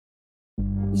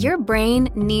Your brain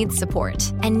needs support,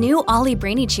 and new Ollie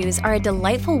Brainy Chews are a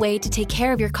delightful way to take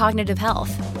care of your cognitive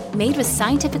health. Made with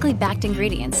scientifically backed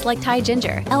ingredients like Thai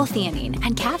ginger, L-theanine,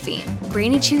 and caffeine,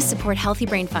 Brainy Chews support healthy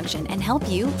brain function and help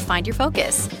you find your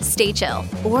focus, stay chill,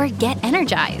 or get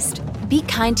energized. Be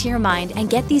kind to your mind and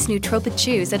get these nootropic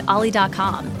chews at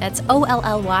ollie.com. That's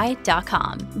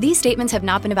OLLY.com. These statements have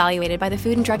not been evaluated by the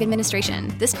Food and Drug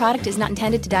Administration. This product is not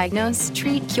intended to diagnose,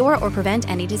 treat, cure, or prevent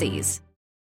any disease.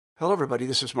 Hello, everybody.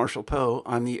 This is Marshall Poe.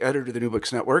 I'm the editor of the New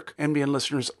Books Network. NBN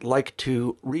listeners like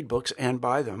to read books and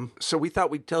buy them. So we thought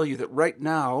we'd tell you that right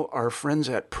now, our friends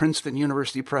at Princeton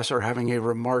University Press are having a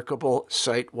remarkable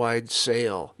site-wide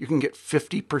sale. You can get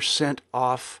 50%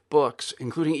 off books,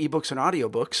 including ebooks and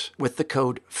audiobooks, with the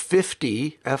code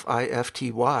 50,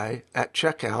 F-I-F-T-Y, at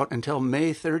checkout until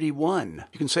May 31.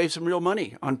 You can save some real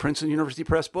money on Princeton University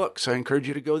Press books. I encourage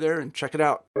you to go there and check it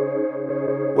out.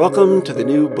 Welcome to the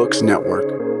New Books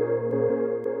Network.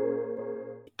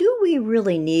 Do we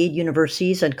really need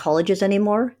universities and colleges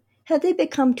anymore? Have they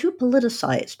become too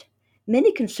politicized?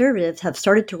 Many conservatives have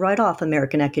started to write off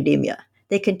American academia.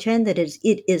 They contend that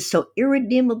it is so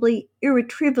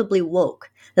irretrievably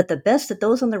woke that the best that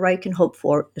those on the right can hope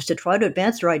for is to try to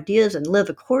advance their ideas and live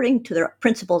according to their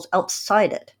principles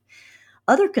outside it.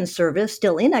 Other conservatives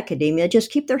still in academia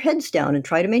just keep their heads down and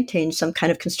try to maintain some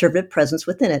kind of conservative presence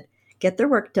within it, get their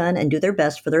work done, and do their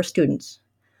best for their students.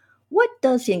 What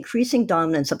does the increasing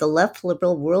dominance of the left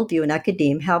liberal worldview in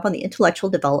academia have on the intellectual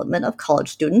development of college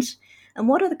students, and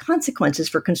what are the consequences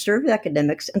for conservative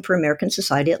academics and for American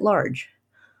society at large?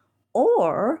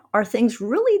 Or are things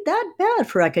really that bad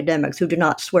for academics who do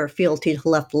not swear fealty to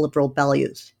left liberal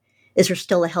values? Is there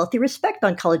still a healthy respect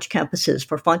on college campuses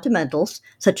for fundamentals,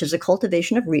 such as the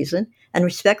cultivation of reason, and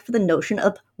respect for the notion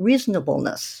of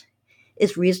reasonableness?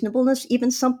 Is reasonableness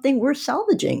even something worth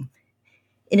salvaging?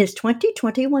 In his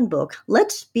 2021 book,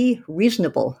 Let's Be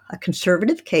Reasonable, A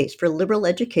Conservative Case for Liberal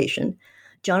Education,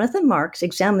 Jonathan Marks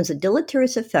examines the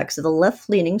deleterious effects of the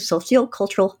left-leaning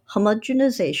sociocultural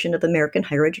homogenization of American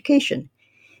higher education.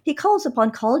 He calls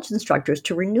upon college instructors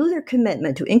to renew their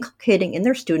commitment to inculcating in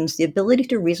their students the ability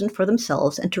to reason for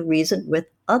themselves and to reason with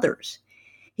others.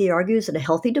 He argues that a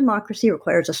healthy democracy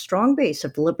requires a strong base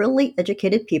of liberally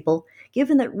educated people,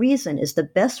 given that reason is the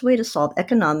best way to solve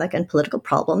economic and political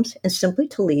problems and simply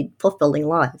to lead fulfilling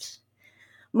lives.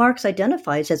 Marx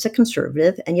identifies as a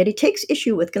conservative, and yet he takes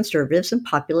issue with conservatives and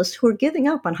populists who are giving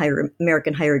up on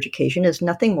American higher education as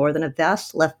nothing more than a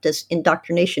vast leftist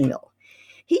indoctrination mill.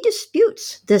 He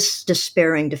disputes this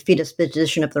despairing, defeatist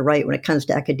position of the right when it comes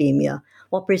to academia,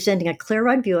 while presenting a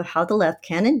clear-eyed view of how the left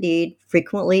can indeed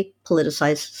frequently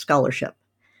politicize scholarship.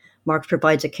 Marx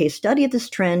provides a case study of this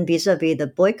trend vis-a-vis the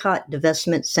boycott,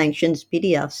 divestment, sanctions,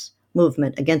 BDS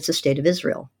movement against the State of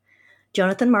Israel.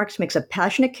 Jonathan Marks makes a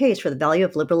passionate case for the value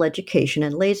of liberal education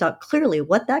and lays out clearly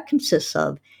what that consists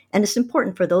of, and is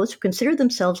important for those who consider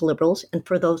themselves liberals and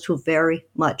for those who very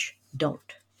much don't.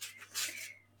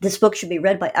 This book should be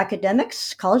read by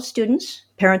academics, college students,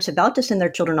 parents about to send their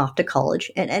children off to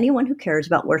college, and anyone who cares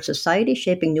about where society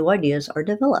shaping new ideas are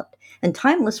developed, and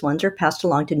timeless ones are passed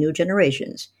along to new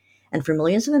generations. And for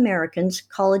millions of Americans,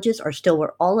 colleges are still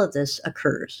where all of this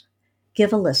occurs.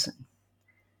 Give a listen.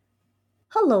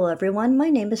 Hello, everyone. My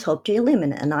name is Hope J.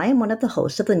 Lehman, and I am one of the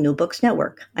hosts of the New Books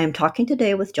Network. I am talking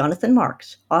today with Jonathan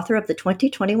Marks, author of the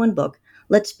 2021 book,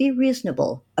 Let's Be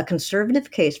Reasonable, A Conservative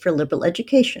Case for Liberal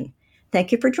Education.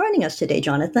 Thank you for joining us today,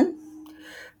 Jonathan.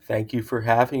 Thank you for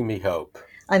having me, Hope.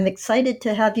 I'm excited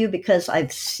to have you because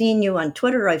I've seen you on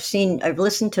Twitter. I've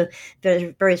listened to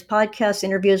various podcast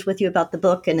interviews with you about the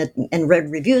book and read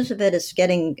reviews of it. It's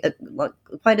getting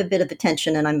quite a bit of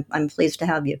attention, and I'm pleased to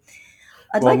have you.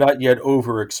 Not yet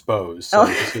overexposed. So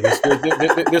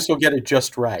this will get it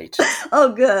just right.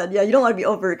 Oh, good. Yeah, you don't want to be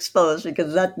overexposed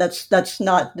because that's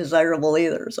not desirable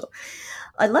either. So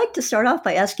I'd like to start off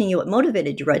by asking you what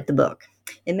motivated you to write the book.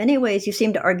 In many ways, you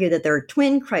seem to argue that there are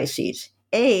twin crises.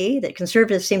 A, that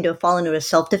conservatives seem to have fallen into a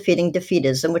self-defeating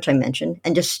defeatism, which I mentioned,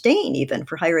 and disdain even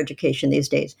for higher education these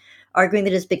days, arguing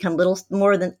that it's become little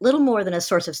more than a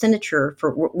source of signature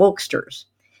for wokesters.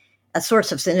 A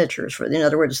source of signatures, in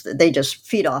other words, they just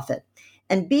feed off it.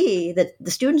 And B, that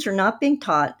the students are not being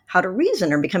taught how to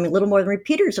reason or becoming little more than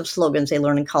repeaters of slogans they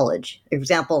learn in college. For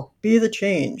example, be the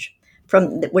change,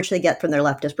 from which they get from their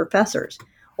leftist professors.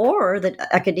 Or that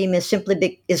academia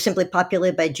is simply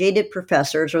populated by jaded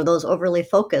professors or those overly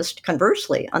focused,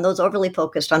 conversely, on those overly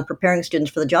focused on preparing students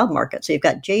for the job market. So you've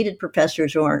got jaded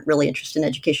professors who aren't really interested in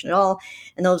education at all,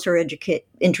 and those who are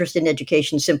interested in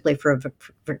education simply for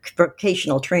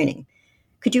vocational training.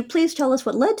 Could you please tell us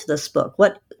what led to this book?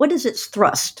 What is its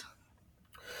thrust?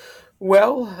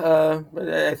 Well,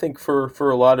 I think for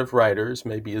a lot of writers,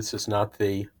 maybe this is not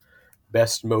the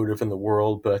best motive in the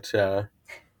world, but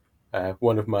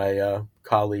one of my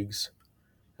colleagues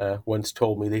once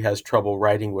told me that he has trouble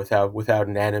writing without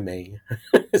an enemy.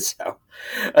 So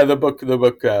the book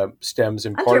stems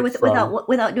in I'm sorry, part from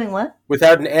without doing what?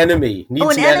 without an enemy Oh,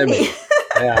 needs an an enemy. enemy.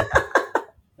 Yeah.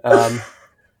 Um,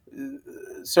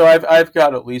 so I've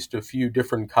got at least a few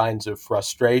different kinds of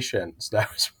frustrations that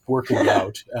I was working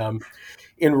out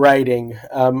in writing.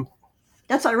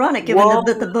 That's ironic, given One,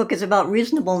 that the book is about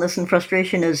reasonableness, and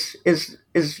frustration is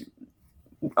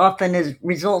often is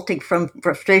resulting from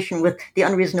frustration with the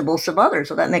unreasonableness of others.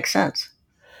 So that makes sense.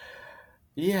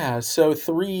 yeah. So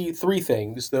three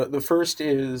things. The first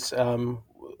is the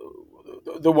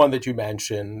one that you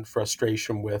mentioned: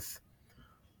 frustration with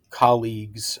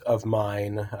colleagues of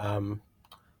mine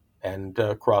and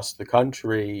across the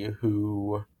country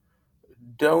who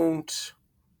don't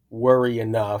worry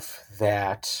enough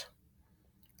that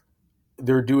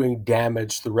they're doing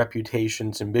damage to the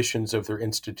reputations and missions of their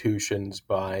institutions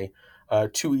by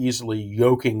too easily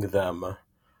yoking them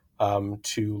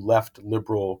to left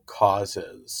liberal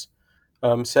causes.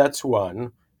 So that's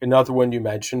one. Another one you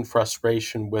mentioned,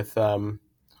 frustration with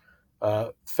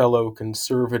fellow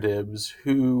conservatives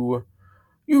who,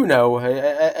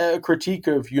 a critique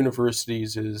of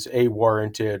universities is A,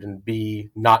 warranted, and B,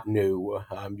 not new.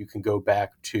 You can go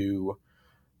back to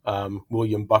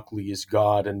William Buckley's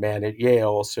God and Man at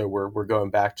Yale. So we're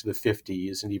going back to the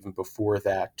 50s and even before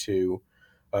that to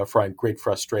find great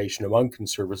frustration among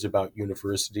conservatives about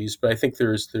universities. But I think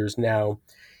there's now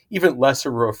even less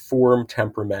of a reform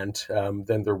temperament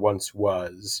than there once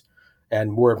was,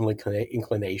 and more of an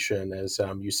inclination, as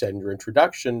you said in your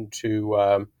introduction,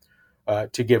 to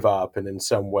give up and in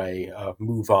some way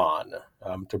move on,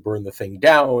 to burn the thing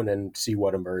down and see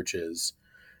what emerges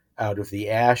out of the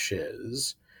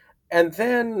ashes. And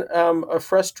then a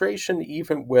frustration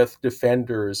even with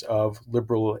defenders of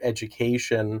liberal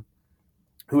education,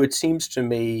 who it seems to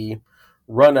me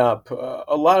run up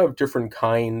a lot of different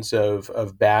kinds of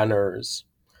banners.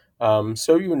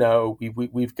 So,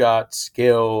 we've got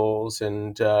skills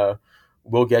and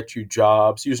we'll get you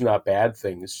jobs. These are not bad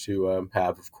things to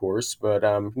have, of course, but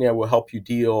we'll help you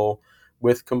deal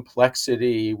with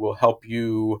complexity. We'll help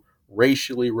you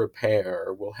racially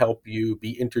repair. We'll help you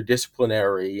be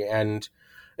interdisciplinary. And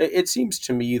it seems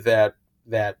to me that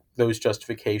those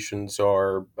justifications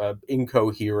are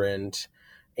incoherent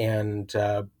and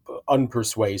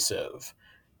unpersuasive.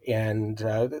 And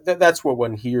that's what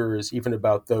one hears even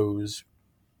about those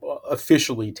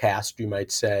officially tasked, you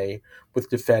might say, with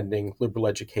defending liberal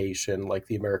education, like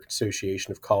the American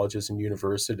Association of Colleges and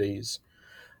Universities.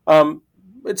 Um,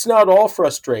 it's not all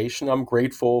frustration. I'm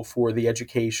grateful for the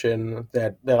education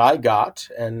that I got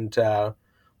and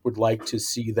would like to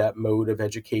see that mode of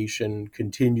education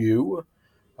continue.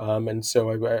 And so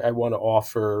I want to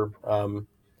offer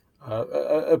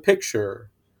a picture,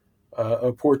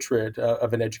 a portrait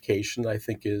of an education that I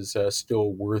think is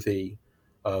still worthy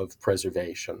of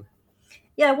preservation.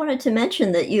 Yeah, I wanted to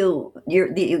mention that you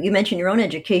mentioned your own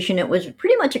education. It was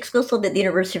pretty much exclusively at the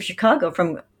University of Chicago,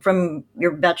 from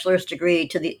your bachelor's degree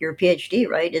to your PhD,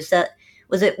 right?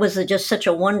 Was it just such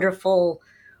a wonderful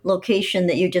location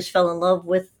that you just fell in love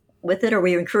with it, or were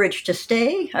you encouraged to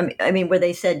stay? I mean, where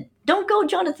they said, "Don't go,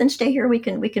 Jonathan, stay here. We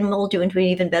can mold you into an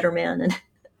even better man." And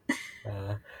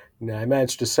Uh, I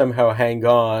managed to somehow hang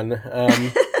on.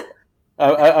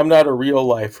 I'm not a real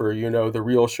lifer. The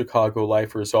real Chicago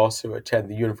lifers also attend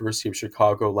the University of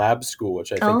Chicago Lab School,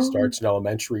 which I think oh, starts in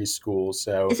elementary school.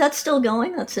 So is that still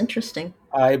going? That's interesting.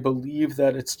 I believe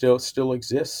that it still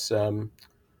exists.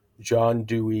 John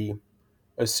Dewey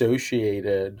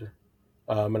Associated,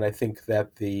 and I think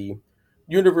that the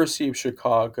University of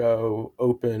Chicago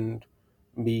opened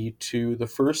me to the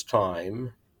first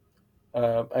time.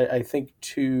 I think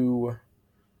to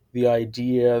the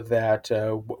idea that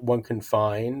one can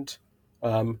find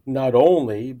not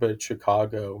only, but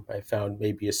Chicago, I found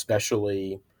maybe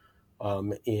especially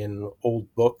in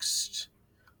old books,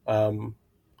 um,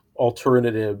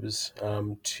 alternatives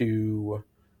to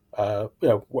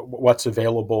what's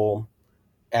available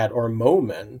at our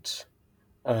moment.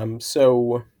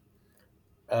 So,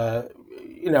 uh,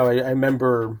 I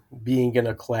remember being in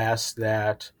a class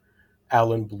that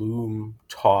Alan Bloom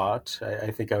taught.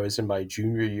 I think I was in my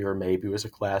junior year, maybe. It was a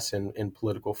class in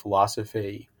political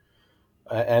philosophy.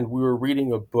 And we were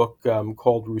reading a book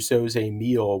called Rousseau's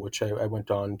Emile, which I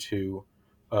went on to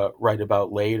write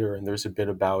about later. And there's a bit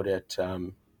about it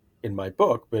in my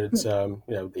book, but it's, the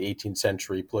 18th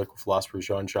century political philosopher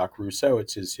Jean-Jacques Rousseau.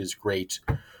 It's his great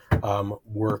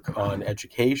work on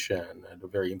education, and a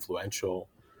very influential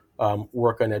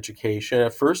work on education.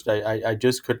 At first, I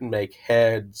just couldn't make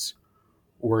heads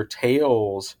or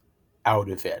tails out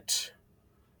of it,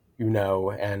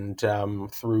 and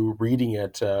through reading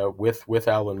it with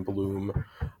Alan Bloom,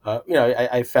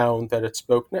 I found that it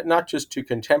spoke not just to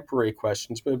contemporary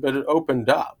questions, but it opened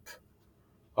up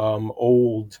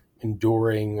old,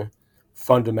 enduring,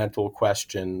 fundamental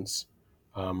questions.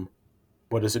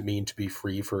 What does it mean to be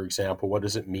free, for example? What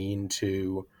does it mean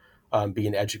to be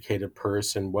an educated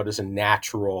person? What is a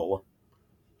natural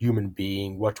human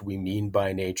being? What do we mean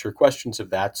by nature? Questions of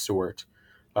that sort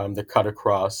that cut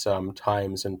across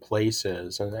times and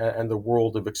places. And the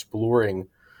world of exploring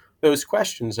those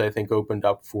questions, I think, opened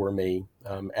up for me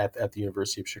at the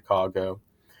University of Chicago.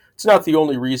 It's not the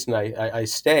only reason I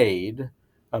stayed.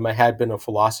 I had been a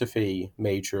philosophy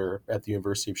major at the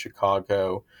University of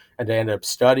Chicago, and I ended up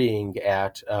studying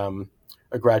at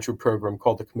a graduate program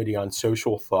called the Committee on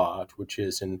Social Thought, which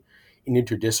is an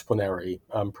interdisciplinary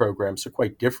program, so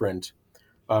quite different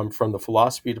from the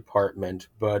philosophy department,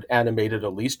 but animated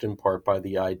at least in part by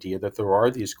the idea that there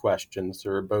are these questions.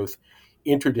 They're both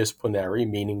interdisciplinary,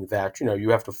 meaning that you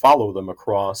have to follow them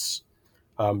across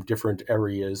different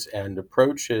areas and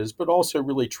approaches, but also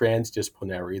really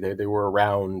transdisciplinary. They were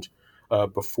around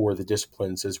before the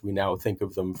disciplines as we now think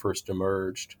of them first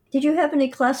emerged. Did you have any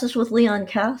classes with Leon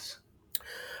Kass?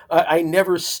 I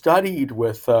never studied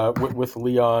with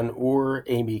Leon or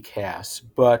Amy Kass,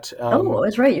 but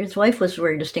that's right. His wife was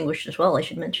very distinguished as well. I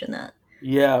should mention that.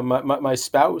 Yeah, my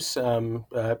spouse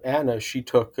Anna, she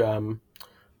took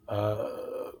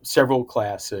several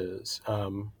classes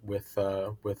with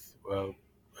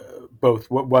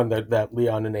both one that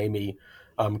Leon and Amy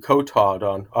co-taught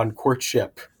on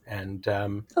courtship, and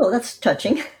that's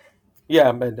touching. Yeah,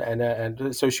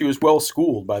 and so she was well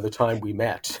schooled by the time we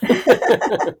met.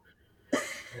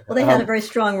 Well, they had a very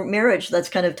strong marriage. That's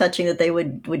kind of touching that they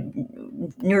would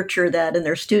nurture that in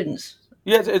their students.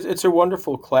 Yeah, it's a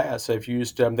wonderful class. I've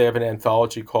used, they have an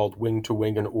anthology called Wing to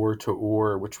Wing and Oar to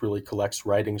Oar, which really collects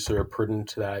writings that are pertinent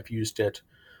to that. I've used it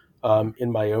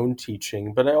in my own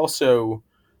teaching. But I also,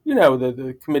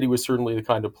 the committee was certainly the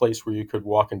kind of place where you could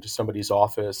walk into somebody's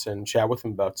office and chat with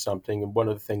them about something. And one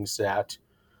of the things that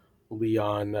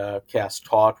Leon Kass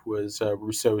taught was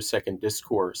Rousseau's Second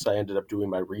Discourse. I ended up doing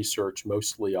my research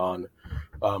mostly on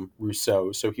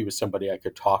Rousseau, so he was somebody I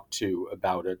could talk to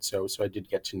about it. So I did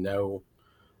get to know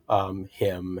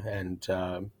him,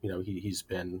 and he's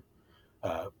been,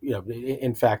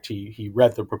 in fact, he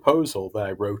read the proposal that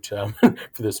I wrote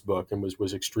for this book and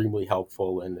was extremely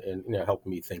helpful in helping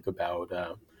me think about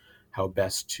how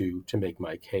best to make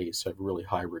my case. I have really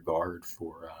high regard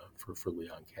for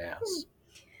Leon Kass.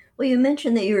 Well, you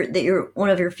mentioned that you're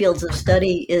one of your fields of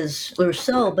study is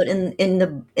Rousseau, but in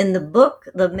the book,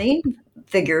 the main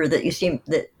figure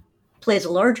that plays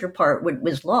a larger part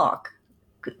was Locke.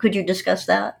 Could you discuss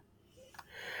that?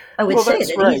 I would say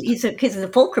that right. he's the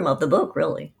fulcrum of the book,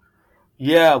 really.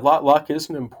 Yeah, Locke is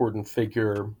an important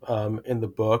figure in the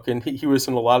book, and he was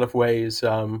in a lot of ways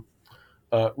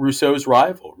Rousseau's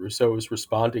rival. Rousseau was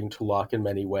responding to Locke in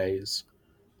many ways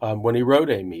when he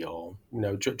wrote Emile.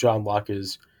 John Locke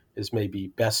is maybe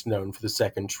best known for the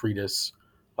second treatise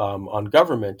on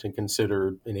government and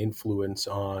considered an influence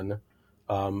on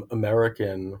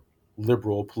American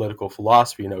liberal political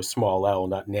philosophy, small L,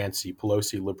 not Nancy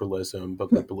Pelosi liberalism,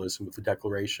 but liberalism with the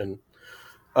Declaration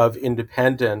of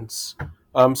Independence.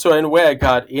 So in a way, I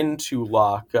got into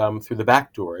Locke through the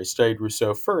back door. I studied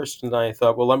Rousseau first, and then I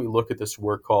thought, well, let me look at this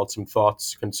work called Some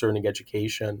Thoughts Concerning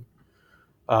Education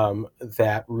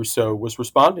that Rousseau was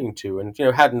responding to, and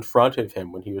had in front of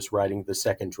him when he was writing the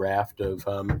second draft of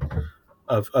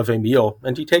Emile,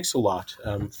 and he takes a lot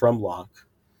from Locke.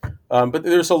 But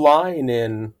there's a line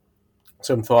in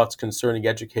Some Thoughts Concerning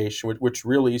Education which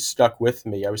really stuck with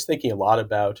me. I was thinking a lot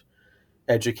about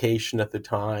education at the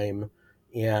time,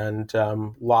 and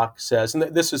Locke says, and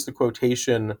this is the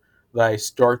quotation that I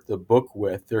start the book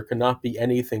with: "There cannot be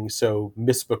anything so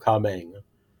misbecoming,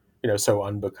 so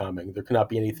unbecoming. There cannot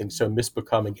be anything so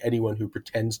misbecoming anyone who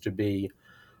pretends to be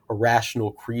a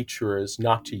rational creature as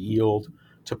not to yield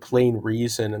to plain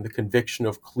reason and the conviction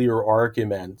of clear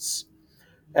arguments."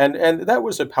 And that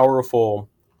was a powerful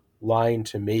line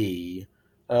to me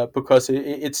because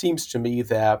it seems to me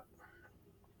that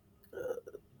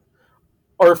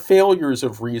our failures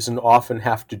of reason often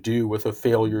have to do with a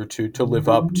failure to live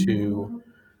up to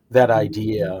that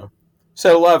idea.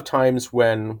 So a lot of times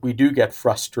when we do get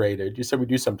frustrated, you said we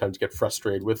do sometimes get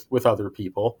frustrated with other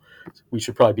people. We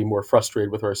should probably be more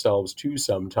frustrated with ourselves too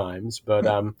sometimes. But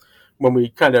when we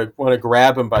kind of want to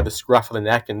grab them by the scruff of the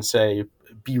neck and say,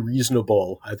 be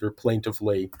reasonable, either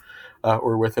plaintively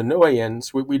or with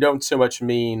annoyance, we don't so much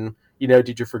mean,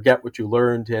 did you forget what you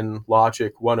learned in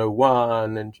Logic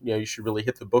 101? And, you should really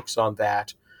hit the books on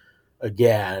that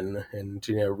again and,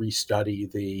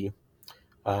 restudy the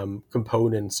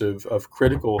components of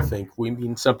critical think. We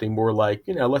mean something more like,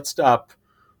 let's stop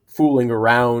fooling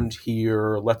around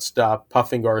here. Let's stop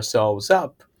puffing ourselves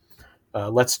up.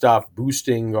 Let's stop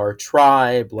boosting our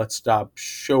tribe. Let's stop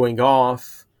showing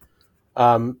off.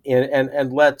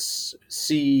 And let's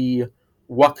see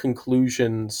what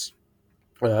conclusions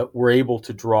we're able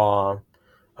to draw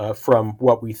from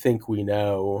what we think we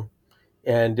know.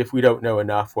 And if we don't know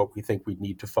enough, what we think we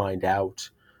need to find out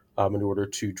in order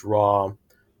to draw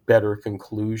better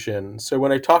conclusions. So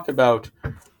when I talk about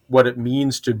what it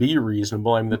means to be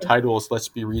reasonable, I mean, the title is Let's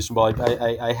Be Reasonable.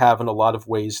 I have in a lot of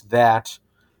ways that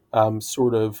approach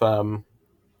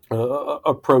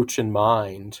in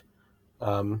mind.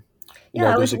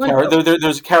 There's a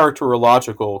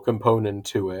characterological component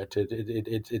to it.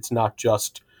 It's not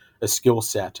just a skill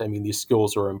set. I mean, these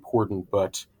skills are important,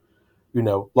 but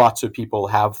lots of people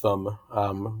have them.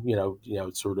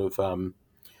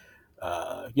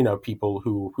 People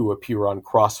who appear on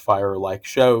Crossfire-like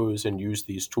shows and use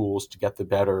these tools to get the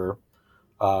better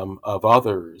of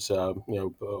others.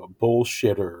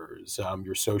 Bullshitters,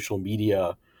 your social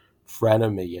media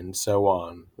frenemy, and so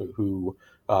on, who,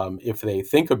 if they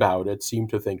think about it, seem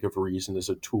to think of reason as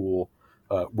a tool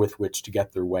with which to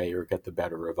get their way or get the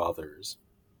better of others.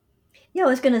 Yeah, I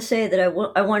was going to say that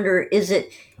I wonder,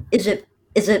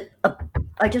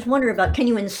 I just wonder about, can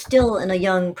you instill in a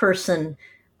young person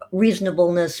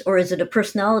reasonableness, or is it a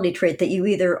personality trait that you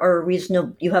either are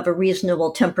you have a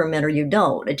reasonable temperament or you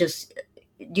don't?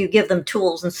 Do you give them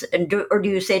tools or do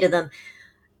you say to them,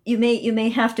 you may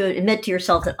have to admit to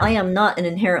yourself that I am not an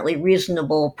inherently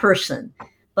reasonable person,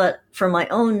 but for my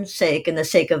own sake and the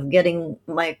sake of getting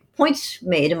my points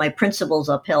made and my principles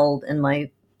upheld and my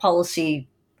policy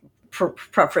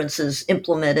preferences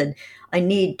implemented, I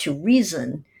need to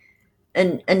reason,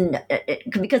 and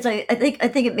because I think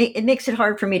it makes it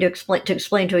hard for me to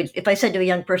explain to if I said to a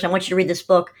young person, I want you to read this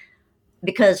book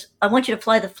because I want you to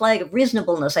fly the flag of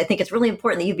reasonableness. I think it's really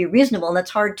important that you be reasonable, and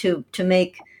that's hard to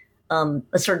make a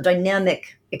sort of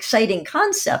dynamic, exciting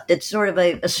concept. It's sort of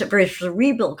a very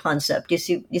cerebral concept. You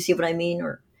see what I mean?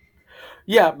 Or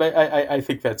yeah, but I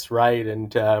think that's right.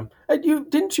 And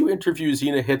didn't you interview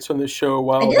Zena Hitz on the show a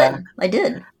while back? I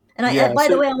did. And by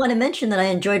the way, I want to mention that I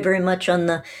enjoyed very much on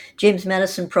the James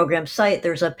Madison program site.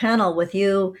 There's a panel with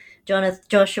you,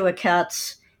 Joshua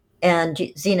Katz, and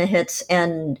Zena Hitz,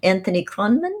 and Anthony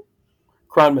Kronman.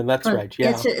 Kronman, that's right.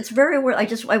 Yeah, it's very.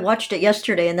 I watched it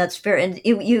yesterday, and that's very. And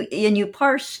you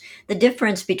parse the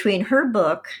difference between her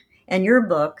book and your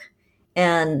book,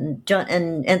 and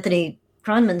Anthony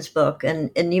Kronman's book,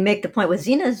 and you make the point with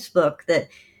Zena's book that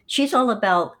she's all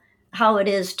about how it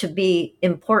is to be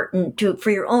important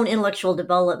for your own intellectual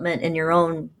development and your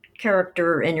own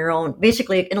character and your own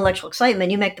basically intellectual excitement.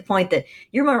 You make the point that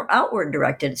you're more outward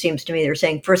directed. It seems to me they're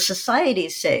saying for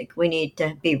society's sake we need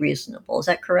to be reasonable. Is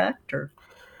that correct? Or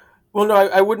well, no,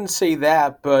 I wouldn't say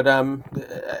that, but I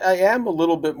am a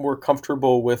little bit more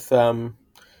comfortable with at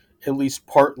least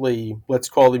partly, let's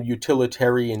call them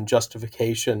utilitarian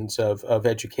justifications of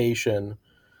education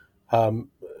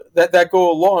that go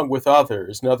along with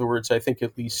others. In other words, I think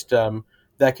at least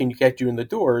that can get you in the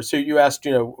door. So you asked,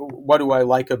 what do I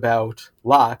like about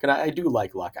Locke? And I do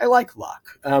like Locke. I like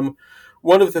Locke.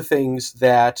 One of the things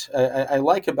that I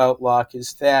like about Locke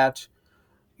is that,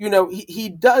 he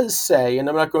does say, and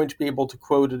I'm not going to be able to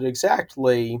quote it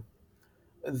exactly,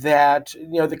 that,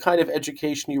 the kind of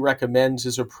education he recommends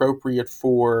is appropriate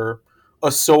for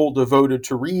a soul devoted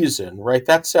to reason, right?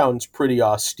 That sounds pretty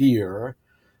austere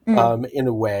in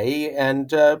a way. And,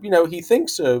 he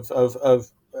thinks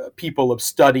of people of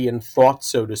study and thought,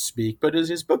 so to speak, but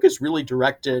his book is really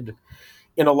directed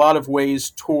in a lot of ways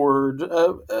toward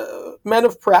men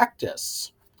of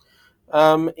practice.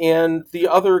 And the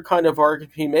other kind of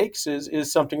argument he makes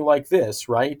is something like this,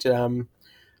 right?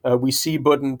 We see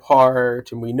but in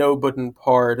part, and we know but in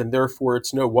part, and therefore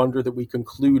it's no wonder that we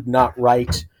conclude not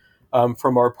right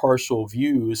from our partial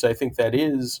views. I think that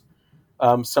is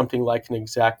something like an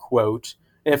exact quote.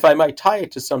 And if I might tie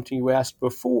it to something you asked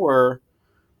before,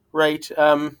 right?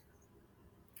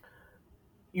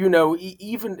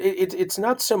 Even it's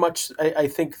not so much. I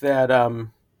think that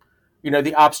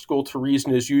the obstacle to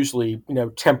reason is usually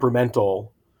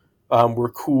temperamental.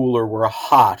 We're cool or we're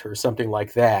hot or something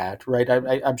like that, right?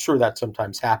 I'm sure that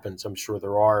sometimes happens. I'm sure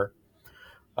there are,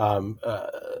 kinds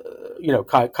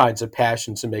of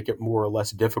passions that make it more or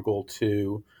less difficult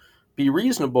to be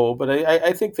reasonable. But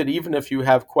I think that even if you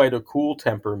have quite a cool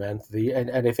temperament,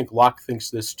 and I think Locke thinks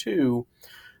this too,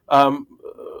 um,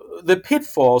 the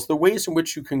pitfalls, the ways in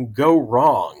which you can go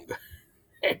wrong,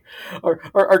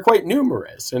 are quite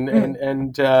numerous,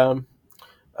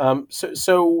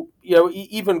 so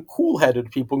even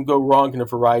cool-headed people can go wrong in a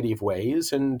variety of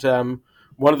ways, and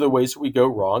one of the ways that we go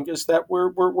wrong is that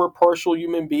we're partial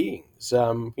human beings.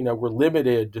 We're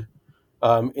limited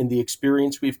in the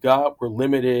experience we've got. We're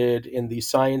limited in the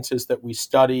sciences that we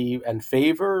study and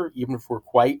favor, even if we're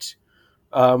quite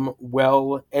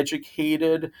well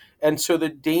educated. And so the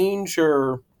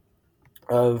danger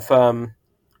of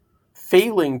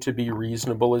failing to be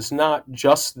reasonable is not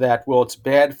just that, well, it's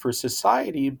bad for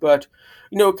society, but,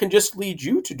 it can just lead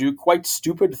you to do quite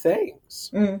stupid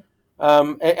things.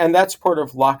 And that's part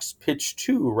of Locke's pitch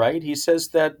too, right? He says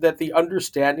that the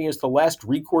understanding is the last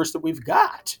recourse that we've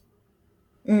got,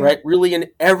 right? Really, in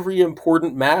every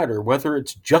important matter, whether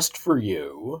it's just for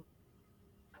you,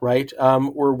 right,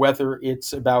 or whether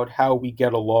it's about how we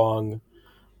get along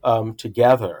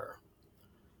together.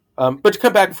 But to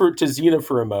come back to Zena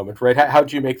for a moment, right? How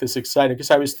do you make this exciting?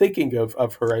 Because I was thinking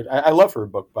of her. I love her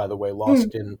book, by the way,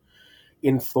 Lost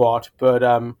in Thought. But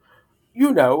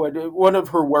one of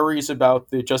her worries about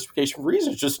the justification for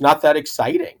reason is just not that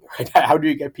exciting. Right? How do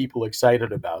you get people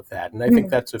excited about that? And I think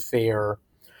that's a fair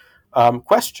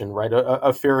question, right?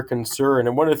 A fair concern.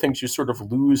 And one of the things you sort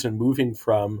of lose in moving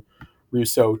from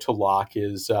Rousseau to Locke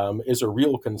is a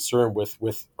real concern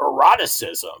with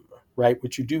eroticism, right?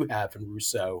 Which you do have in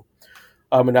Rousseau,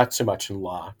 and not so much in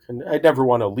Locke. And I never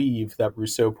want to leave that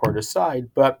Rousseau part aside,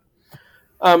 but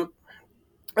I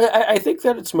think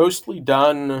that it's mostly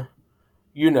done,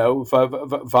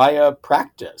 via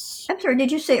practice. I'm sorry,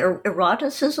 did you say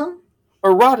eroticism?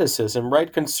 Eroticism,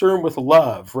 right? Concern with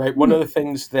love, right? One of the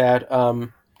things that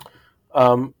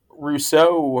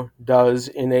Rousseau does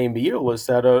in Emile is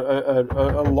that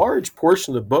a large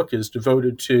portion of the book is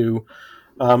devoted to,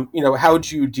 how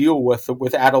do you deal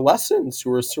with adolescents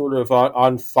who are sort of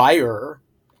on fire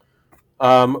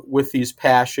with these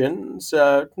passions,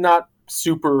 not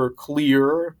super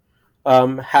clear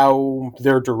how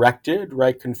they're directed,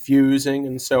 right? Confusing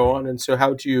and so on. And so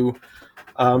how do you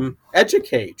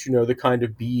educate, the kind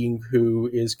of being who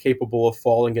is capable of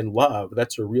falling in love?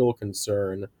 That's a real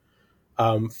concern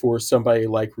for somebody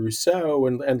like Rousseau,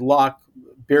 and Locke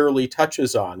barely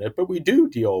touches on it. But we do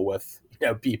deal with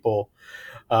people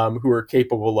who are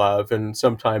capable of, and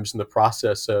sometimes in the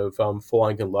process of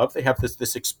falling in love, they have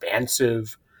this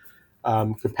expansive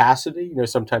capacity,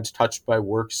 sometimes touched by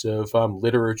works of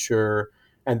literature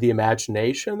and the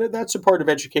imagination. That's a part of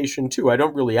education too. I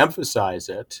don't really emphasize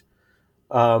it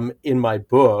in my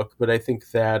book, but I think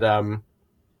that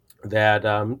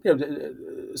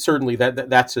certainly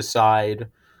that's a side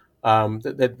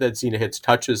that Zena Hitz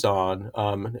touches on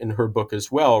in her book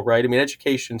as well, right? I mean,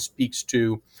 education speaks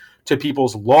to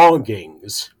people's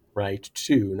longings, right?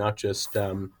 Too, not just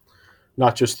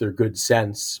their good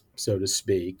sense, so to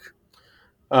speak.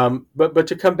 But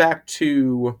to come back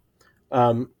to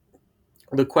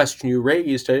the question you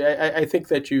raised, I think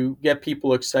that you get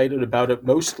people excited about it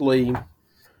mostly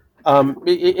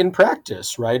in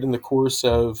practice, right? In the course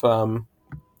of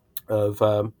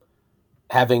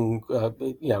having,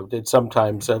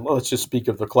 sometimes, let's just speak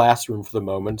of the classroom for the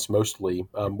moment. It's mostly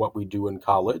what we do in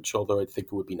college, although I think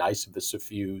it would be nice if this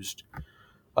suffused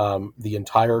the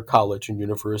entire college and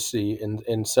university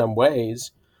in some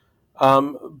ways.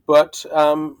 But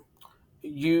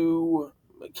you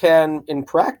can, in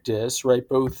practice, right,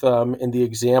 both in the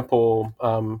example,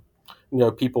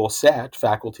 people set,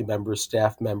 faculty members,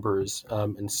 staff members,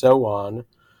 and so on,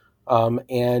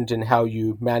 and in how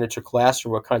you manage a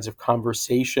classroom, what kinds of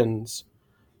conversations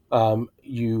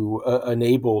you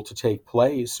enable to take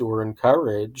place or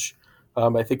encourage.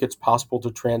 I think it's possible to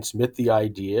transmit the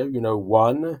idea,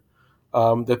 one,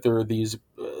 that there are these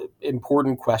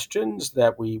important questions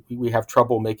that we have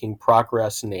trouble making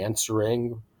progress in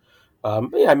answering.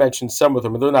 I mentioned some of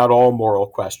them. They're not all moral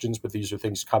questions, but these are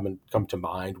things come to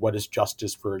mind. What is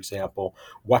justice, for example?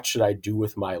 What should I do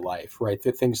with my life, right?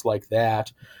 Things like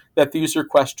that, that these are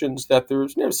questions that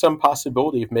there's some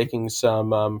possibility of making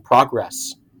some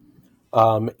progress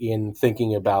in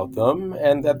thinking about them,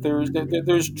 and that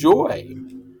there's joy,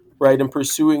 right, in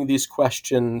pursuing these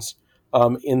questions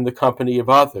in the company of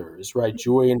others, right?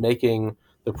 Joy in making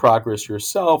the progress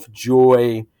yourself,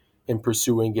 joy in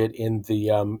pursuing it in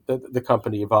the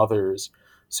company of others.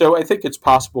 So I think it's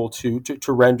possible to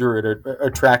render it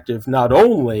attractive, not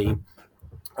only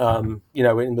in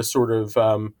the sort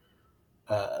of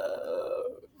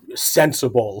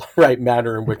sensible, right,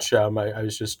 manner in which I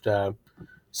was just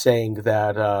saying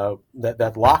that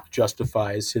that Locke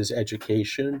justifies his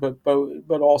education,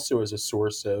 but also as a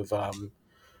source of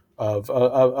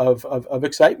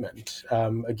excitement.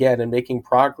 Again, in making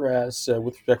progress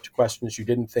with respect to questions you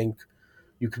didn't think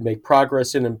you could make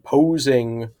progress in,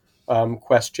 imposing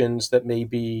questions that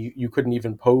maybe you couldn't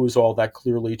even pose all that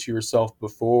clearly to yourself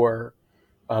before,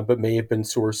 but may have been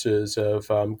sources of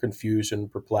confusion,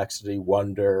 perplexity,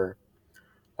 wonder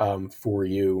for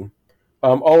you.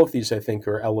 All of these, I think,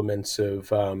 are elements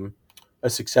of a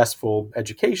successful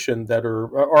education that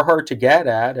are hard to get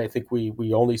at. I think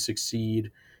we only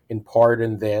succeed in part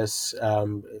in this.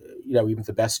 Even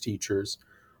the best teachers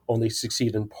only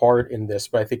succeed in part in this,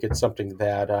 but I think it's something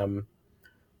that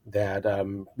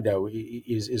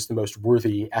is the most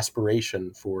worthy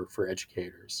aspiration for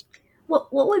educators.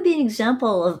 What would be an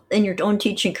example of in your own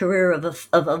teaching career of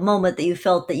a moment that you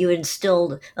felt that you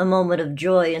instilled a moment of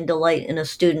joy and delight in a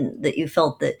student that you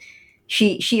felt that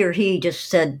she or he just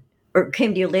said or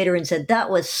came to you later and said that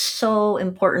was so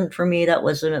important for me, that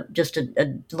was just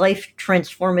a life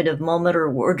transformative moment,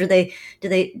 or do they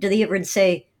ever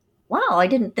say, wow, I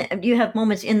didn't do you have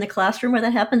moments in the classroom where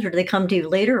that happens, or do they come to you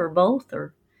later, or both,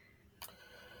 or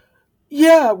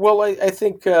Yeah, well, I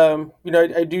think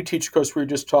I do teach. Of course, we were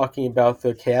just talking about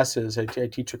the classes. I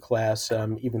teach a class,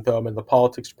 even though I'm in the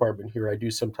politics department here. I do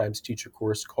sometimes teach a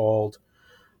course called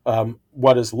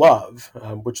 "What Is Love,"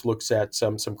 which looks at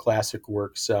some classic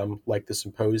works like the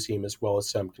Symposium, as well as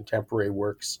some contemporary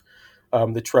works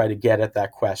that try to get at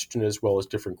that question, as well as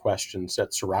different questions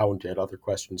that surround it, other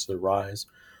questions that arise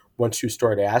once you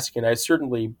start asking. I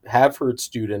certainly have heard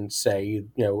students say,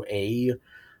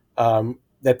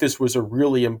 that this was a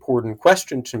really important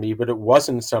question to me, but it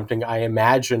wasn't something I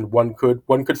imagined one could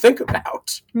think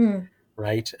about. hmm.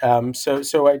 Right.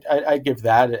 So I give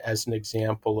that as an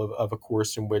example of a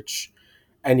course in which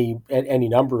any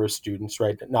number of students,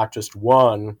 right, not just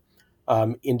one,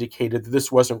 indicated that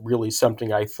this wasn't really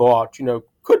something I thought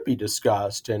could be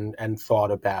discussed and thought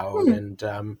about, Hmm.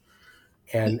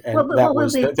 and What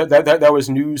would be that was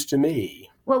news to me.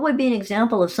 What would be an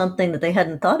example of something that they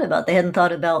hadn't thought about? They hadn't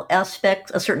thought about a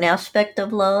certain aspect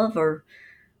of love, or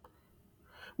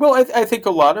Well, I think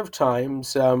a lot of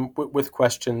times with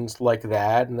questions like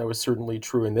that, and that was certainly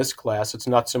true in this class. It's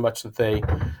not so much that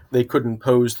they couldn't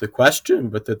pose the question,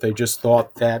 but that they just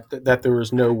thought that there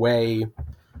was no way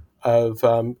of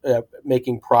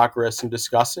making progress and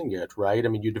discussing it. Right? I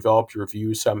mean, you developed your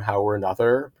view somehow or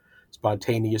another,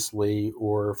 spontaneously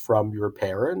or from your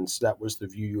parents. That was the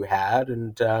view you had,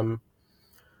 and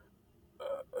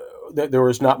there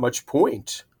was not much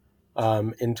point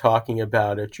in talking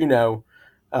about it.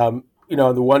 On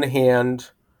the one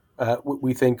hand,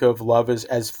 we think of love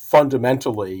as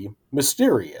fundamentally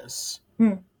mysterious.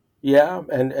 hmm. Yeah,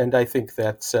 and I think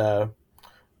that's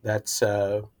it's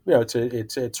a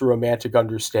romantic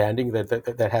understanding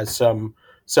that has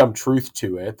some truth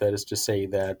to it. That is to say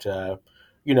that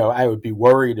I would be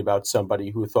worried about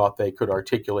somebody who thought they could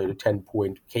articulate a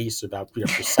 10-point case about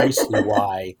precisely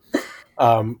why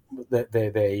that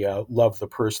they love the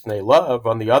person they love.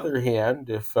 On the other hand,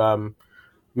 if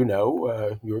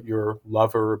your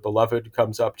lover or beloved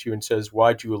comes up to you and says,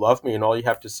 "Why do you love me?" and all you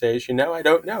have to say is, "I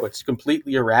don't know. It's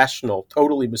completely irrational,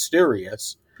 totally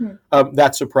mysterious." Hmm.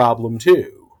 That's a problem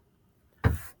too.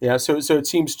 Yeah. So it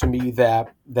seems to me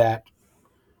that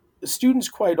students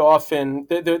quite often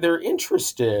they're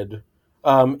interested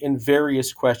in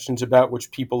various questions about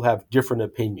which people have different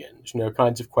opinions.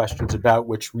 Kinds of questions about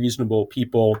which reasonable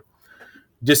people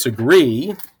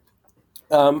disagree.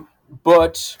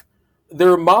 But there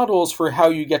are models for how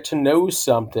you get to know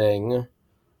something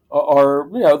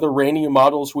are the reigning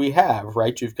models we have,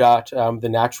 right? You've got the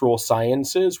natural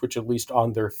sciences, which at least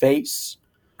on their face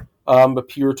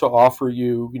appear to offer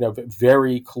you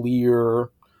very clear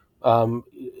um,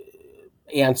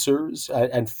 answers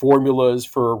and formulas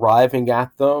for arriving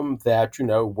at them that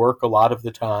work a lot of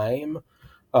the time,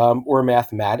 or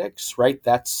mathematics, right?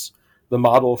 That's the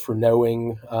model for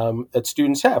knowing that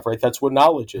students have, right? That's what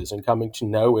knowledge is, and coming to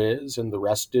know is, and the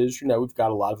rest is, we've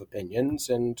got a lot of opinions,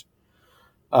 and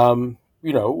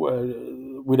we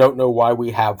don't know why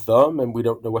we have them, and we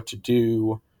don't know what to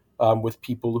do with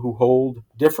people who hold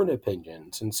different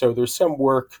opinions. And so there's some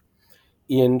work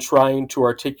in trying to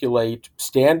articulate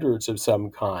standards of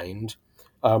some kind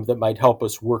that might help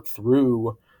us work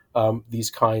through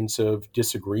these kinds of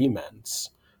disagreements.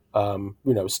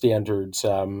 Standards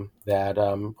that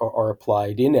are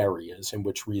applied in areas in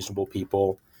which reasonable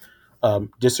people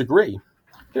disagree.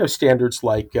 Standards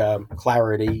like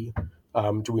clarity.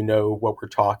 Do we know what we're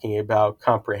talking about?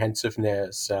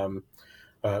 Comprehensiveness.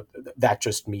 that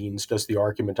just means, does the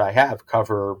argument I have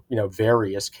cover,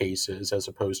 various cases as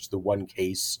opposed to the one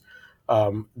case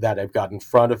that I've got in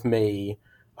front of me?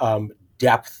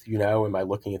 Depth, am I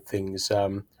looking at things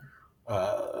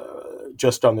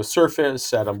just on the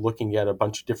surface, and I'm looking at a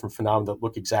bunch of different phenomena that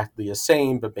look exactly the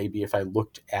same, but maybe if I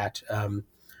looked at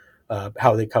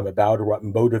how they come about or what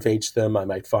motivates them, I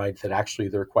might find that actually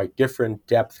they're quite different.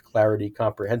 Depth, clarity,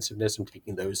 comprehensiveness. I'm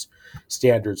taking those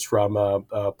standards from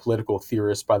a political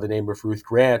theorist by the name of Ruth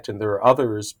Grant, and there are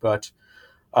others. But,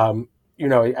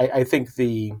 I think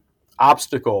the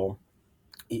obstacle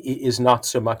is not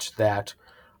so much that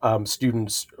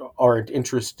students aren't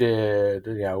interested,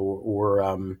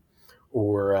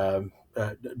 or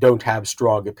don't have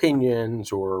strong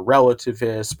opinions or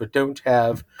relativists, but don't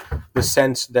have the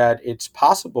sense that it's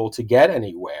possible to get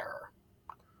anywhere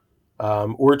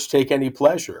or to take any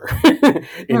pleasure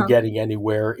in getting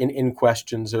anywhere in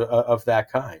questions of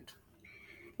that kind.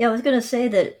 Yeah, I was going to say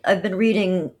that I've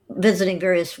been visiting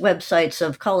various websites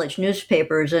of college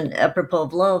newspapers, and apropos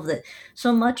of love, that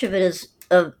so much of it is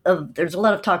there's a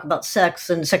lot of talk about sex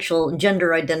and sexual and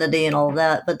gender identity and all of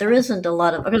that, but there isn't a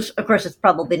lot of course, it's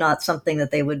probably not something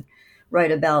that they would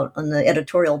write about on the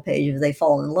editorial page if they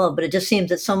fall in love, but it just seems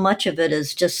that so much of it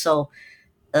is just so,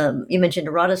 you mentioned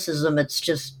eroticism, it's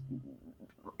just,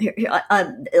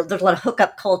 there's a lot of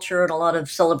hookup culture and a lot of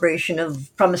celebration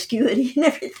of promiscuity and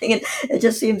everything, and it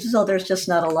just seems as though there's just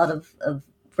not a lot of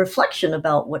reflection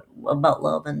about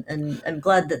love, and I'm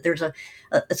glad that there's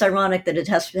it's ironic that it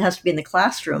has to be in the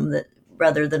classroom that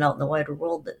rather than out in the wider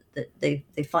world that they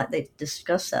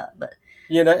discuss that. But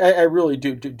I really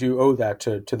do owe that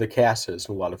to the Casses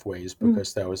in a lot of ways,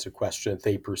 because that was a question that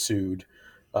they pursued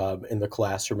in the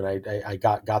classroom, and I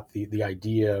got the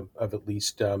idea of at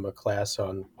least a class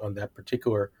on that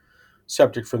particular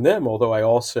subject from them, although I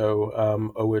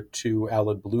also owe it to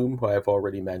Alan Bloom, who I've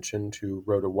already mentioned, who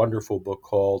wrote a wonderful book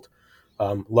called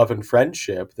Love and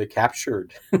Friendship that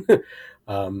captured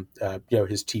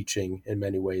his teaching in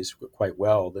many ways quite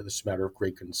well. That is a matter of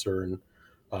great concern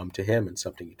to him, and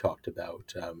something he talked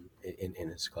about in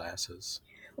his classes.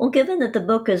 Well, given that the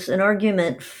book is an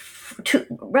argument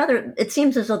it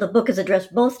seems as though the book is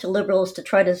addressed both to liberals to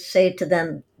try to say to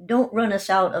them, don't run us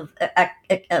out of,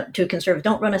 to conservatives,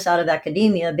 don't run us out of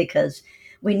academia, because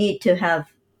we need to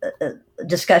have a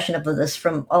discussion of this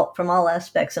from all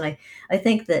aspects. And I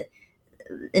think that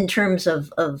in terms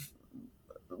of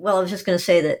well, I was just going to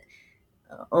say that,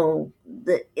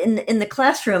 in the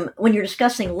classroom, when you're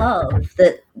discussing love,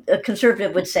 that a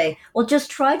conservative would say, well, just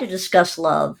try to discuss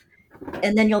love.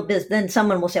 And then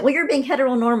someone will say, well, you're being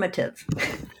heteronormative.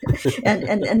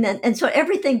 and so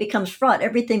everything becomes fraught.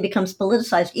 Everything becomes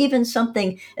politicized. Even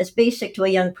something as basic to a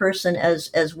young person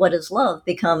as what is love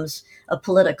becomes a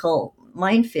political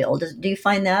minefield. Do you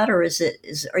find that, or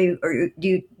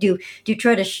do you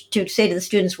try to say to the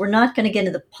students, we're not going to get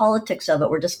into the politics of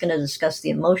it. We're just going to discuss the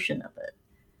emotion of it?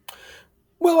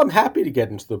 Well, I'm happy to get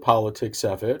into the politics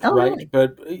of it, right? Really?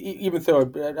 But even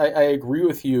though I agree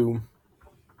with you,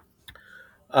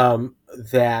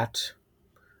 that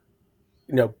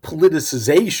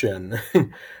politicization,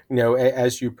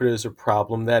 as you put it, is a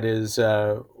problem. That is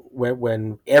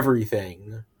when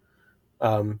everything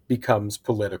becomes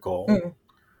political.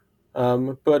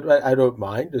 But I don't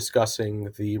mind discussing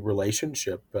the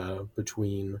relationship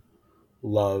between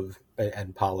love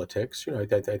and politics. I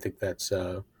think that's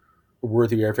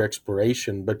worthy of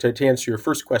exploration. But to answer your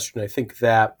first question, I think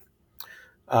that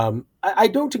I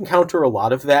don't encounter a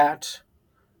lot of that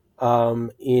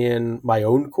in my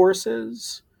own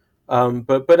courses,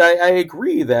 but I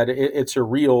agree that it's a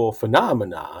real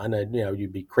phenomenon, and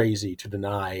you'd be crazy to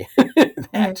deny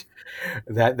that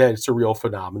it's a real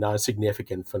phenomenon, a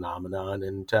significant phenomenon,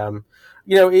 and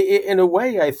in a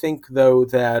way, I think though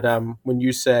that when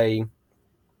you say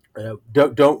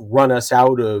don't run us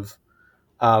out of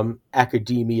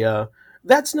academia,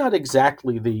 that's not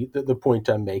exactly the point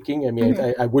I'm making. I mean,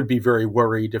 I would be very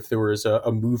worried if there was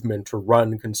a movement to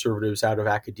run conservatives out of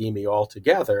academia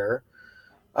altogether.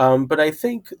 But I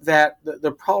think that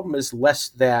the problem is less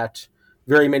that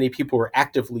very many people are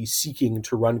actively seeking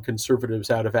to run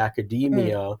conservatives out of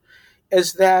academia,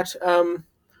 as that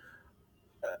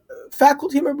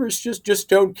faculty members just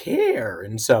don't care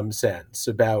in some sense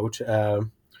about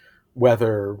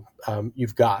whether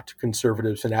you've got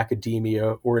conservatives in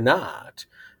academia or not.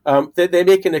 They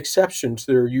make an exception to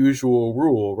their usual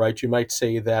rule, right? You might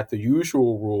say that the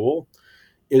usual rule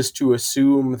is to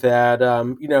assume that,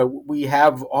 we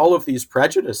have all of these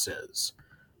prejudices,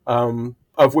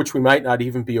 of which we might not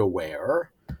even be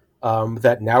aware,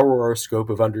 that narrow our scope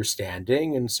of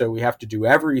understanding. And so we have to do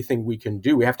everything we can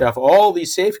do. We have to have all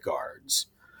these safeguards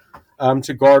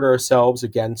to guard ourselves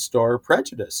against our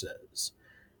prejudices.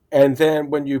 And then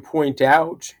when you point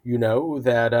out,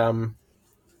 that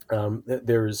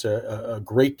there's a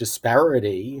great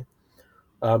disparity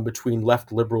between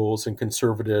left liberals and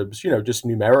conservatives, just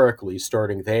numerically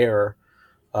starting there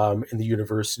in the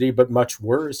university, but much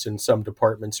worse in some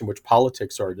departments in which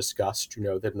politics are discussed,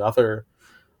 than in other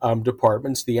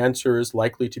departments, the answer is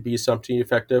likely to be something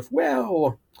effective.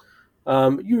 Well,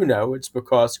 it's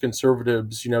because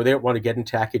conservatives, they don't want to get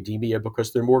into academia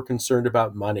because they're more concerned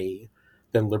about money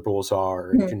than liberals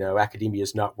are. Mm-hmm. Academia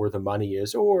is not where the money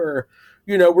is. Or,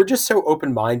 we're just so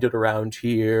open-minded around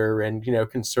here. And,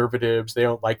 conservatives, they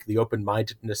don't like the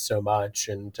open-mindedness so much.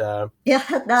 And yeah,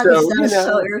 that is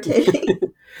so irritating.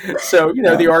 So,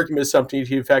 the argument is something to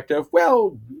the effect of,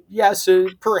 well, yes,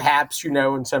 perhaps,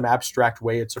 in some abstract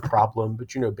way it's a problem. But,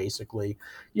 basically,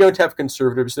 you don't have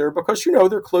conservatives there because,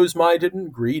 they're closed-minded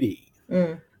and greedy.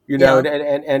 Mm.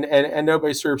 And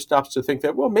nobody sort of stops to think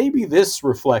that, well, maybe this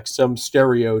reflects some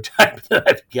stereotype that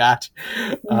I've got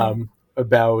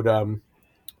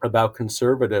about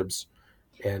conservatives.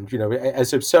 And,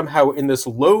 as if somehow in this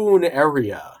lone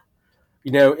area,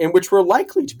 in which we're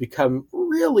likely to become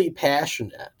really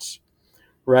passionate,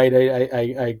 right?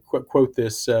 I quote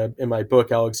this in my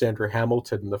book. Alexander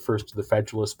Hamilton, in the first of the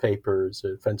Federalist Papers,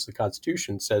 Defense of the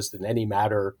Constitution, says that in any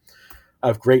matter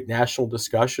of great national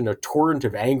discussion, a torrent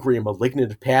of angry and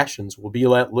malignant passions will be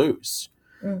let loose,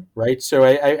 right? So,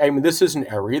 I mean, this is an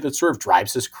area that sort of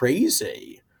drives us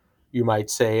crazy, you might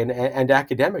say, and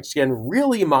academics, again,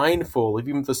 really mindful of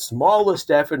even the smallest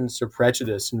evidence of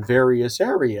prejudice in various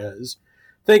areas,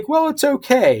 think, well, it's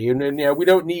okay, and we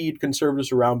don't need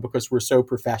conservatives around because we're so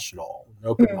professional and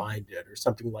open-minded or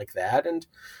something like that. And,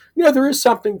 there is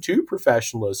something to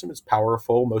professionalism. It's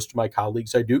powerful. Most of my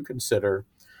colleagues I do consider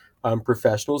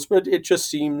professionals, but it just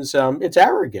seems it's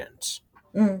arrogant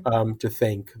to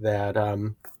think that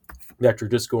that you're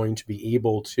just going to be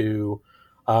able to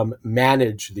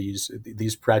manage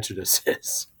these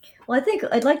prejudices. Well, I think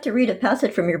I'd like to read a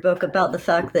passage from your book about the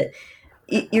fact that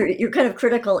you're kind of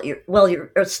critical.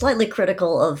 You're slightly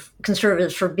critical of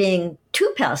conservatives for being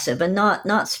too passive and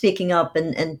not speaking up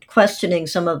and questioning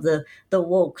some of the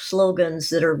woke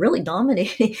slogans that are really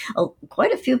dominating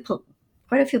quite a few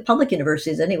public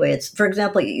universities anyway. It's, for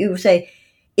example, you say,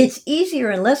 it's easier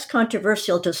and less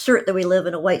controversial to assert that we live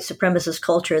in a white supremacist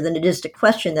culture than it is to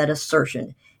question that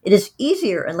assertion. It is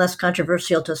easier and less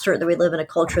controversial to assert that we live in a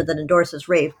culture that endorses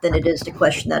rape than it is to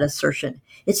question that assertion.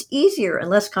 It's easier and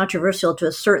less controversial to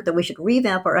assert that we should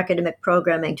revamp our academic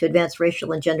programming to advance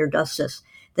racial and gender justice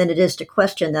than it is to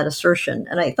question that assertion.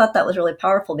 And I thought that was really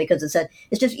powerful because it said,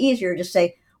 it's just easier to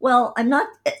say, well, I'm not,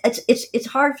 it's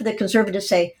hard for the conservative to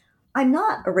say, I'm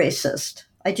not a racist.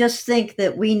 I just think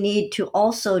that we need to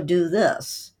also do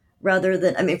this rather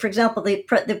than, I mean, for example,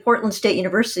 the Portland State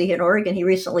University in Oregon, he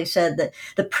recently said that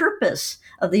the purpose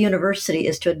of the university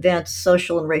is to advance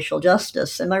social and racial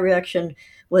justice. And my reaction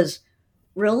was,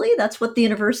 really? That's what the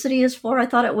university is for? I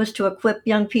thought it was to equip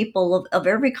young people of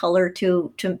every color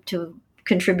to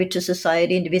contribute to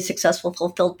society and to be successful,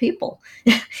 fulfilled people.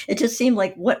 It just seemed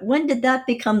like, when did that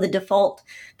become the default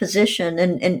position,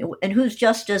 and whose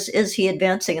justice is he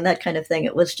advancing, and that kind of thing?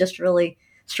 It was just really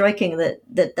striking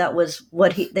that was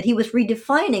that he was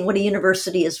redefining what a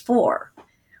university is for,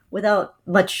 without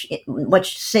much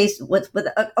say.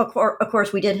 Of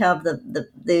course, we did have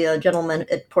the gentleman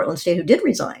at Portland State who did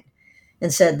resign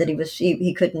and said that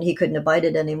he couldn't abide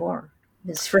it anymore.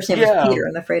 His first name was Peter.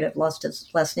 I'm afraid I've lost his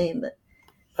last name, but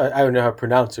I don't know how to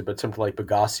pronounce it, but something like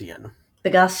Boghossian.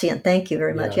 Boghossian, thank you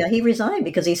very much. Yeah, he resigned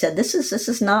because he said this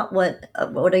is not what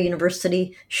a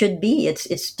university should be.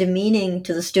 It's demeaning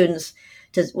to the students.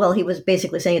 He was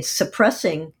basically saying it's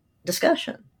suppressing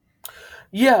discussion.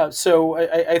 Yeah, so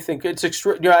I think it's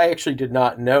extraordinary. I actually did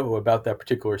not know about that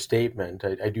particular statement.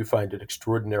 I do find it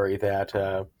extraordinary that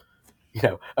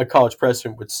a college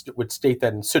president would state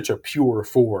that in such a pure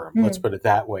form. Let's put it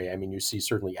that way. I mean, you see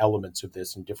certainly elements of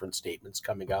this in different statements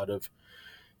coming out of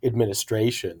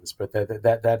administrations, but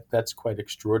that's quite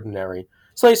extraordinary.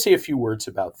 So let me say a few words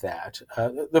about that.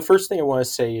 The first thing I want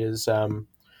to say is, I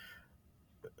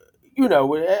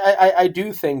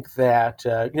do think that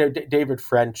David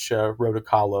French wrote a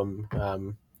column.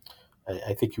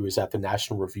 I think he was at the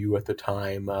National Review at the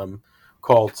time.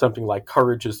 Called something like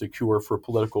 "Courage is the Cure for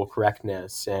Political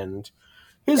Correctness," and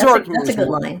his argument. That's a good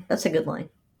line. That's a good line.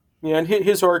 Yeah, and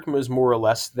his argument is more or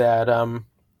less that,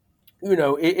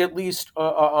 at least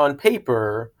on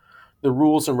paper, the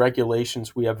rules and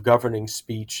regulations we have governing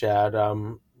speech at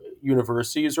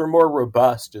universities are more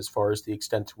robust as far as the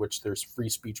extent to which there's free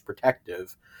speech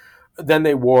protective than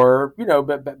they were,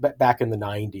 back in the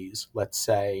 90s, let's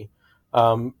say.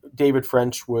 David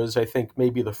French was, I think,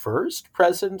 maybe the first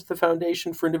president of the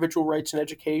Foundation for Individual Rights and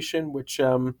Education, which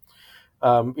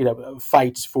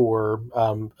fights for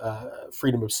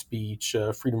freedom of speech,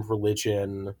 freedom of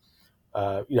religion,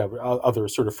 other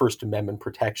sort of First Amendment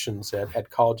protections at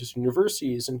colleges and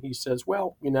universities. And he says,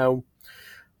 well, in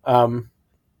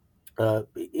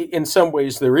some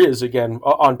ways there is, again,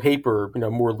 on paper,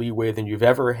 more leeway than you've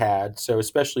ever had. So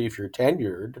especially if you're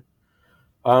tenured,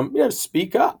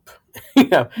 speak up.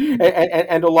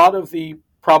 And a lot of the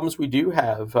problems we do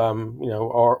have,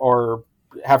 are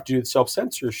have to do with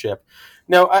self-censorship.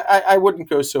 Now, I wouldn't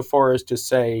go so far as to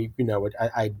say,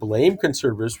 I blame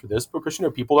conservatives for this, because,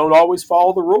 people don't always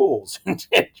follow the rules.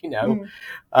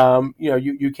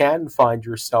 You can find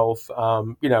yourself,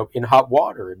 in hot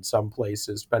water in some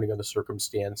places, depending on the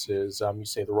circumstances. You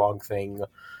say the wrong thing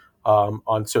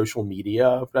on social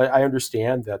media. But I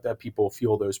understand that people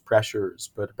feel those pressures,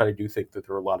 but I do think that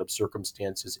there are a lot of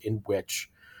circumstances in which,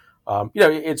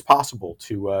 it's possible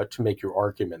to make your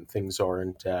argument. Things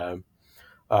aren't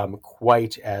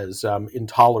quite as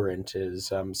intolerant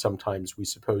as sometimes we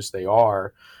suppose they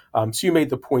are. So you made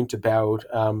the point about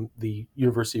the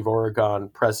University of Oregon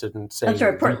president saying... I'm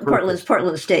sorry, Portland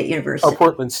State University. Oh,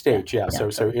 Portland State, yeah.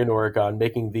 So in Oregon,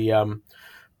 making the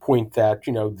point that,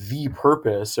 the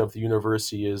purpose of the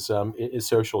university is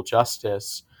social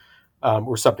justice.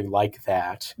 Or something like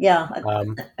that. Yeah,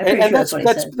 and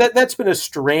that's been a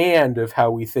strand of how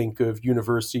we think of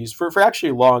universities for actually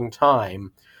a long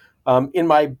time. In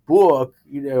my book,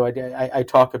 I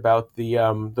talk about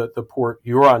the Port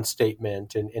Huron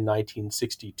statement in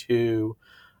 1962,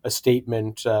 a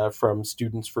statement from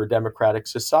Students for a Democratic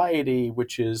Society,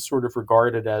 which is sort of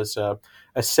regarded as a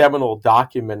seminal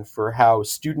document for how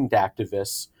student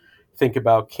activists think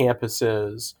about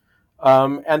campuses.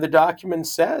 And the document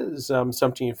says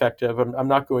something effective. I'm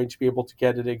not going to be able to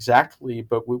get it exactly,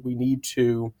 but we need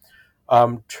to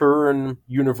turn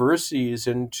universities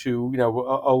into,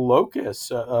 a locus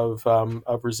of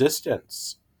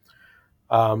resistance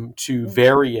to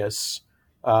various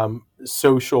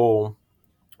social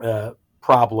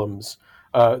problems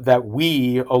that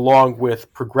we, along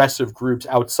with progressive groups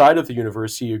outside of the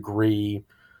university, agree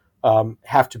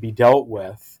have to be dealt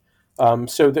with.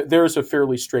 So there's a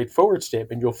fairly straightforward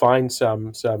statement. You'll find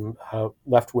some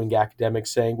left-wing academics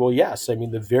saying, well, yes,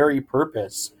 the very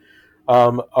purpose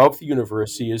of the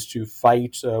university is to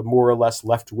fight a more or less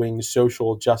left-wing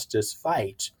social justice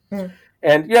fight. Mm.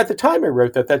 And at the time I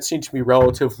wrote that seemed to be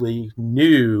relatively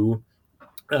new.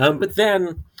 But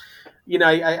then,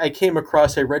 I came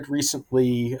across, I read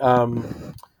recently a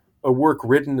work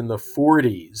written in the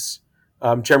 40s,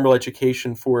 General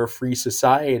Education for a Free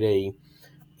Society.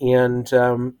 And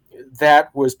that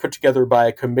was put together by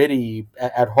a committee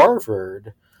at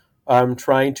Harvard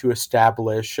trying to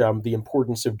establish the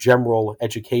importance of general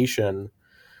education.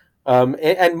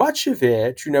 And much of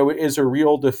it, is a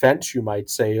real defense, you might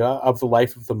say, of the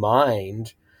life of the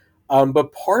mind.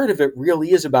 But part of it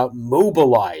really is about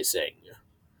mobilizing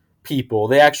people.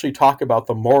 They actually talk about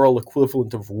the moral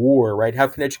equivalent of war, right? How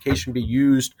can education be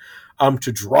used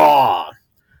to draw,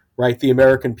 right, the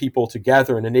American people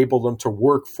together and enable them to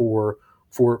work for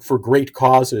great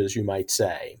causes, you might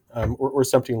say, or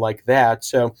something like that.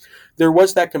 So there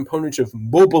was that component of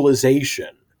mobilization,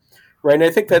 right? And I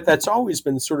think that's always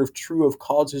been sort of true of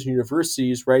colleges and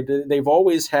universities, right? They've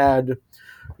always had,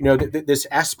 this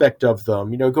aspect of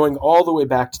them, going all the way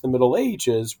back to the Middle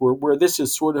Ages, where this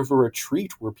is sort of a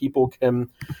retreat where people can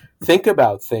think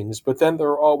about things. But then there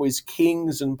are always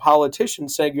kings and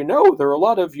politicians saying, there are a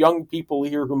lot of young people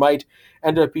here who might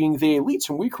end up being the elites,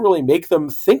 and we can really make them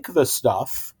think the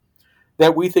stuff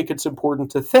that we think it's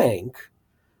important to think.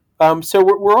 So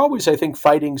we're always, I think,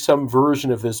 fighting some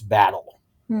version of this battle.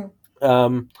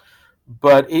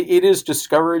 But it is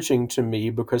discouraging to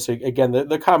me because, again,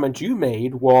 the comment you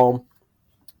made, well,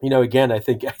 again, I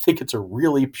think it's a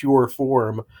really pure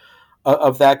form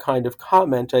of that kind of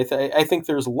comment. I think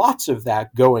there's lots of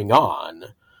that going on,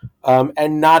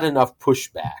 and not enough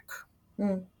pushback.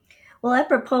 Well,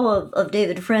 apropos of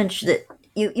David French, that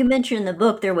you mentioned in the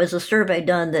book, there was a survey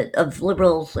done of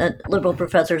liberal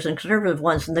professors and conservative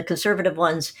ones, and the conservative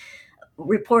ones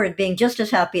reported being just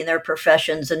as happy in their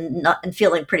professions and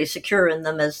feeling pretty secure in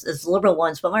them as the liberal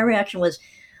ones. But my reaction was,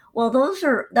 well,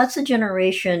 that's a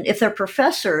generation. If they're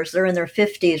professors, they're in their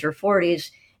 50s or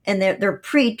 40s, and they're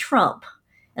pre-Trump.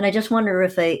 And I just wonder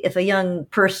if a young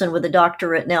person with a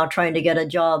doctorate now trying to get a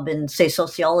job in, say,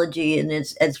 sociology, and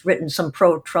has written some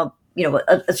pro-Trump,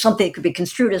 something that could be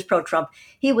construed as pro-Trump,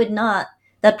 he would not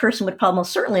that person would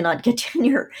almost certainly not get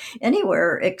tenure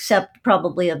anywhere except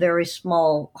probably a very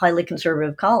small, highly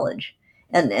conservative college.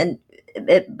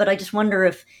 But I just wonder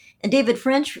if, and David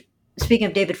French, speaking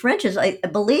of David French's, I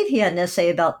believe he had an essay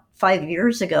about 5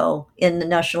 years ago in the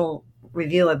National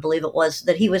Review, I believe it was,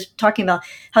 that he was talking about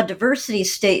how diversity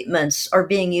statements are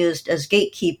being used as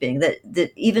gatekeeping,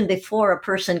 that even before a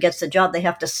person gets a job, they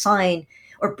have to sign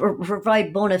or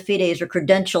provide bona fides or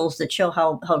credentials that show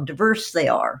how diverse they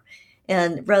are,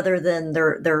 and rather than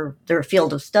their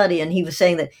field of study. And he was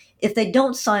saying that if they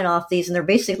don't sign off these, and they're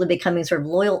basically becoming sort of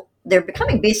loyal, they're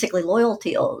becoming basically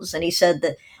loyalty oaths. And he said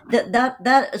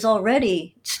that is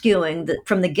already skewing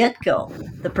from the get-go,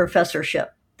 the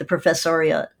professorship, the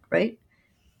professoriate, right?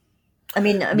 I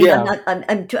mean, Yeah.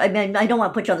 I don't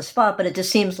want to put you on the spot, but it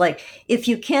just seems like if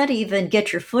you can't even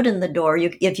get your foot in the door,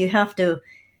 if you have to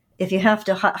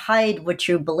hide what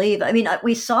you believe. I mean,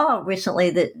 we saw recently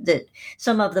that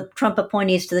some of the Trump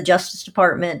appointees to the Justice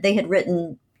Department, they had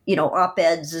written,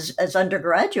 op-eds as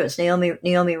undergraduates,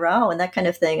 Naomi Rao and that kind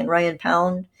of thing, and Ryan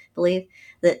Pound, I believe,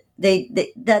 that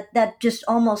that just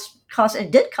almost cost,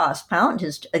 it did cost Pound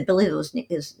I believe it was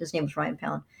his name was Ryan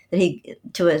Pound, that he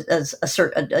to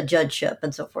assert a judgeship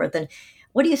and so forth. And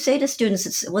what do you say to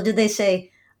students? Did they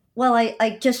say, well,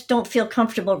 I just don't feel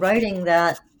comfortable writing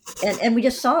that? And we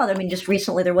just saw it. I mean, just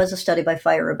recently there was a study by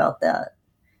Fire about that,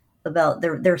 about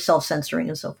their self-censoring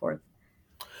and so forth.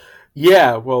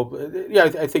 Yeah, well, yeah,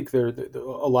 I think there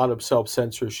a lot of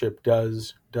self-censorship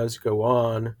does go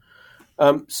on.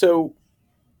 So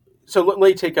let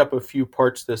me take up a few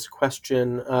parts of this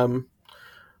question.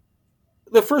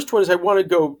 The first one is I want to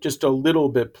go just a little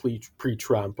bit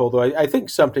pre-Trump, although I think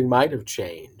something might have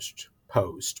changed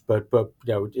post, but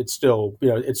it's still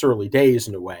it's early days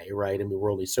in a way, right? I mean,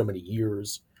 we're only so many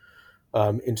years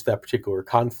into that particular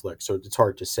conflict, so it's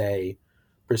hard to say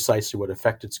precisely what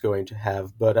effect it's going to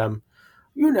have. But I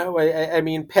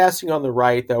mean, Passing on the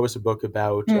Right, that was a book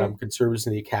about conservatives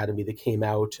in the academy that came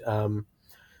out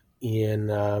in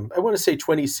I want to say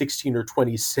 2016 or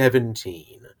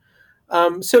 2017.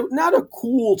 So not a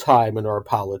cool time in our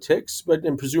politics,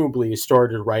 and presumably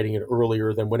started writing it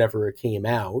earlier than whenever it came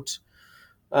out.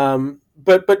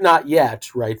 But not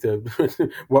yet, right?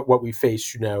 What we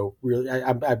faced, really,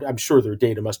 I'm sure their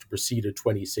data must have preceded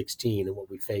 2016 and what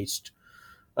we faced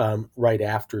right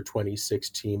after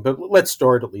 2016. But let's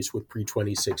start at least with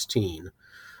pre-2016.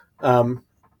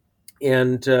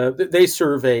 And they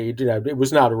surveyed, it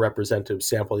was not a representative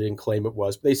sample. They didn't claim it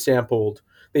was, but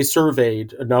they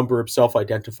surveyed a number of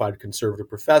self-identified conservative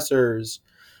professors,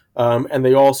 and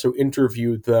they also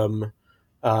interviewed them,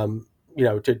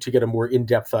 to get a more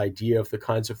in-depth idea of the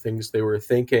kinds of things they were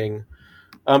thinking.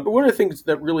 But one of the things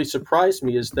that really surprised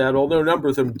me is that although a number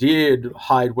of them did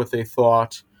hide what they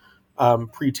thought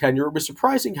pre-tenure, it was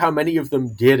surprising how many of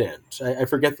them didn't. I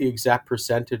forget the exact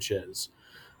percentages,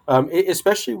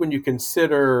 especially when you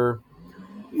consider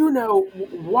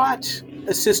what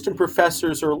assistant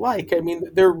professors are like. I mean,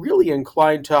 they're really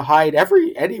inclined to hide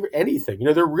anything.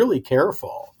 They're really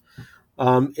careful,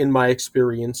 in my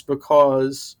experience,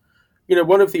 because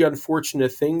one of the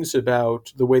unfortunate things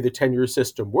about the way the tenure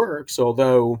system works,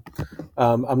 although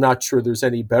I'm not sure there's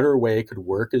any better way it could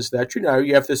work, is that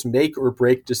you have this make or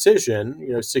break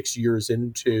decision. 6 years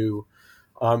into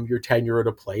your tenure at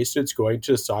a place, it's going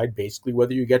to decide basically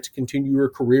whether you get to continue your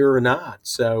career or not.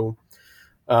 So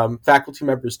faculty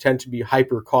members tend to be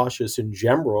hyper cautious in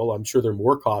general. I'm sure they're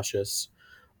more cautious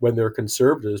when they're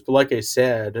conservatives. But like I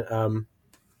said,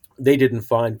 they didn't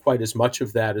find quite as much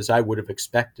of that as I would have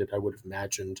expected. I would have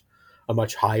imagined a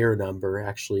much higher number,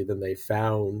 actually, than they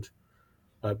found,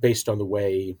 based on the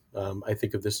way I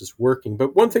think of this as working.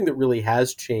 But one thing that really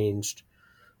has changed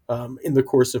in the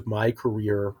course of my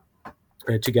career,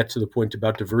 to get to the point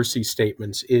about diversity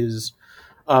statements, is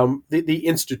the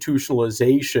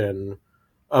institutionalization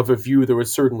of a view that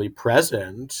was certainly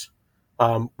present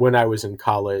when I was in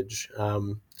college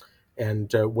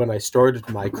and when I started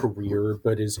my career,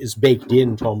 but is baked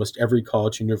into almost every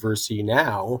college university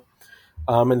now.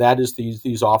 And that is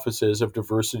these offices of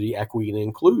diversity, equity, and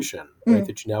inclusion, right,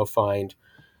 that you now find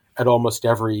at almost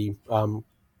every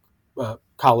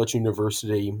college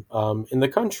university in the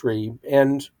country.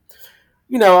 And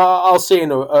I'll say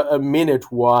in a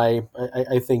minute why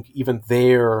I think even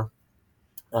there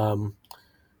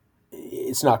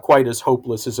it's not quite as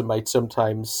hopeless as it might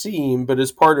sometimes seem. But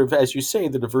as part of, as you say,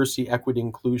 the diversity, equity,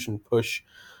 inclusion push,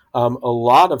 a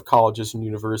lot of colleges and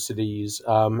universities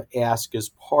ask as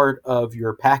part of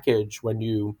your package when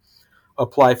you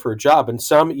apply for a job, and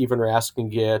some even are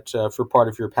asking it for part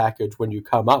of your package when you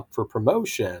come up for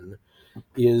promotion,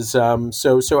 is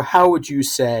so how would you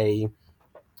say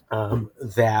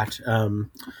that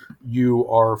you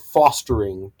are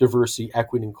fostering diversity,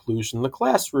 equity, and inclusion in the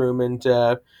classroom. And,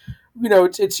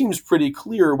 it seems pretty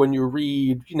clear when you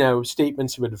read,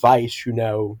 statements of advice, in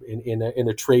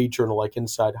a trade journal like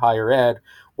Inside Higher Ed.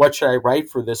 What should I write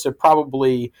for this?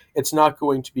 It's not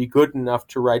going to be good enough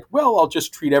to write, well, I'll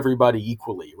just treat everybody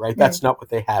equally, right? That's not what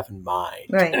they have in mind.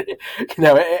 Right.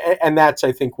 And that's,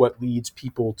 I think, what leads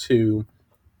people to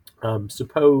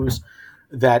suppose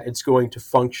that it's going to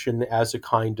function as a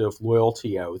kind of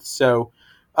loyalty oath. So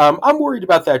I'm worried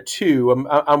about that too.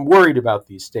 I'm worried about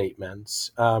these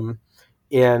statements, and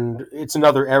it's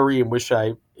another area in which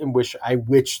I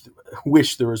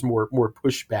wish there was more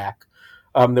pushback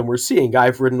than we're seeing.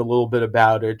 I've written a little bit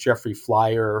about it. Jeffrey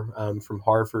Flyer from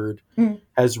Harvard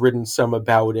has written some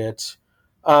about it.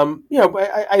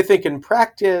 I think in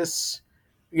practice,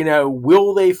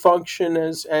 will they function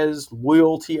as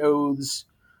loyalty oaths?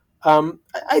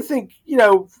 I think,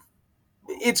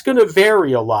 it's going to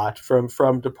vary a lot from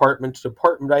department to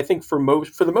department. I think for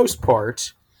the most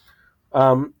part,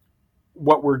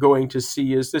 what we're going to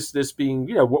see is this being,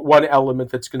 one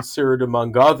element that's considered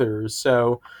among others.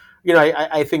 So,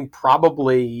 I think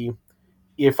probably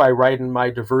if I write in my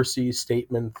diversity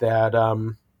statement that,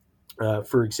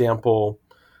 for example,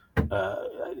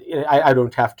 I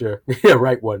don't have to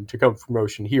write one to come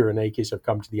promotion here. In any case, I've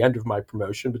come to the end of my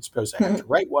promotion, but suppose I had to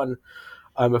write one.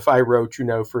 If I wrote,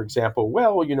 for example,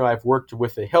 well, I've worked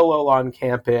with the Hillel on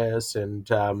campus, and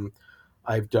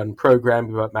I've done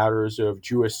programming about matters of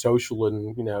Jewish social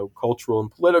and, cultural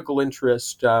and political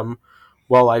interest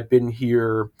while I've been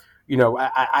here.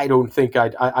 I don't think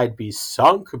I'd be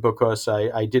sunk because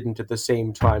I didn't at the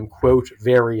same time quote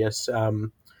various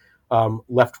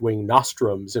left-wing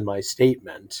nostrums in my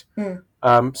statement.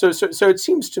 So it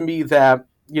seems to me that,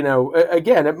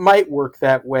 again, it might work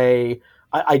that way.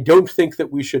 I don't think that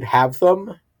we should have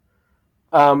them,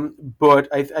 but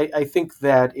I think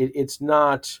that it's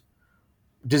not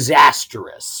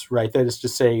disastrous, right? That is to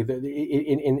say, that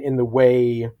in the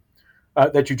way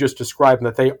that you just described, and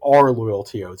that they are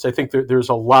loyalty oaths. I think there's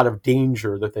a lot of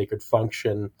danger that they could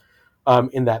function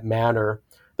in that manner.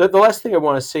 The last thing I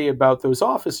want to say about those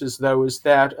offices, though, is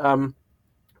that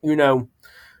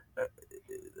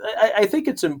I think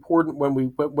it's important when we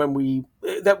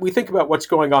think about what's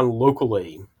going on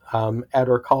locally at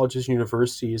our colleges and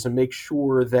universities, and make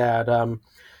sure that,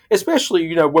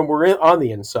 especially when we're on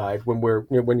the inside,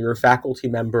 when you're a faculty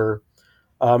member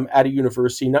at a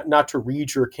university, not to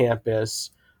read your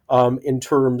campus in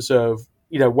terms of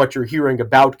what you're hearing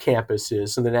about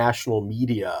campuses in the national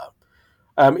media.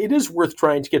 It is worth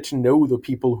trying to get to know the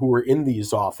people who are in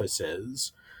these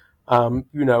offices.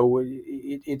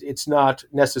 It's not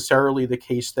necessarily the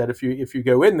case that if you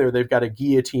go in there, they've got a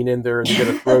guillotine in there and they're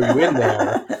going to throw you in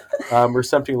there or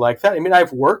something like that. I mean,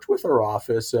 I've worked with our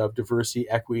Office of Diversity,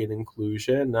 Equity, and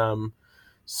Inclusion.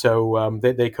 So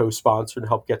they co-sponsored and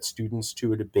helped get students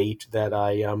to a debate that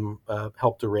I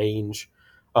helped arrange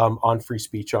on free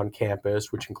speech on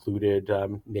campus, which included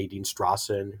Nadine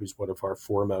Strassen, who's one of our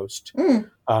foremost,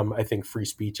 I think, free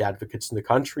speech advocates in the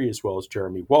country, as well as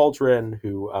Jeremy Waldron,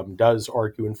 who does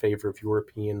argue in favor of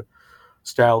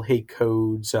European-style hate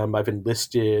codes. I've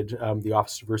enlisted the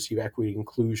Office of Diversity, Equity, and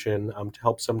Inclusion to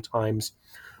help sometimes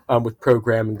with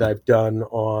programming that I've done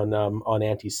on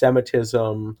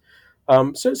anti-Semitism.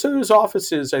 So those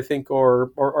offices, I think,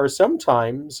 are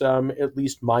sometimes at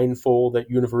least mindful that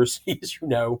universities,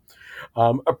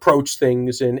 approach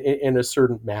things in a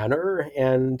certain manner,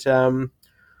 and so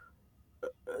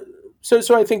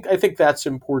I think that's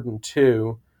important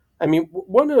too. I mean,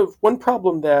 one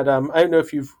problem that I don't know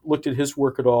if you've looked at his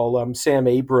work at all. Sam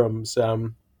Abrams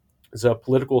is a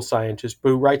political scientist, but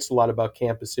who writes a lot about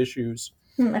campus issues.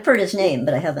 I've heard his name,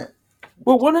 but I haven't.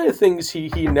 Well, one of the things he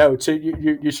notes,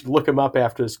 you should look him up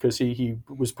after this, because he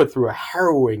was put through a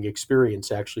harrowing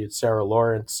experience, actually, at Sarah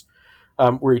Lawrence,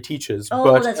 where he teaches.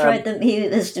 Oh, that's right.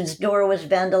 His door was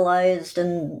vandalized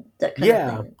and that kind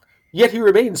of thing. Yet he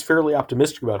remains fairly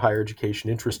optimistic about higher education,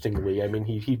 interestingly. I mean,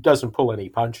 he doesn't pull any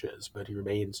punches, but he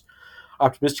remains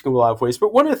optimistic in a lot of ways.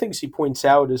 But one of the things he points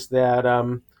out is that,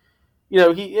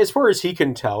 he, as far as he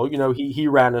can tell, he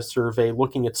ran a survey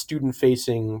looking at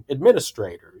student-facing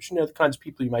administrators, the kinds of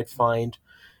people you might find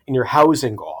in your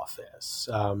housing office.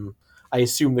 I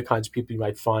assume the kinds of people you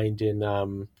might find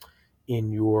in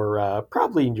your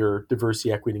probably in your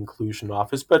diversity, equity, and inclusion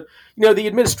office. But the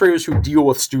administrators who deal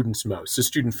with students most, the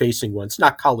student-facing ones,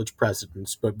 not college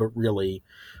presidents, but really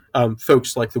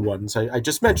folks like the ones I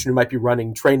just mentioned, who might be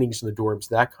running trainings in the dorms,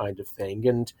 that kind of thing.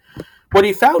 And what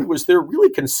he found was they're really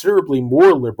considerably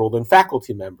more liberal than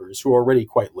faculty members who are already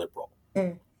quite liberal.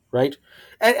 right?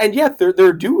 And yet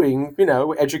they're doing,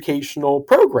 educational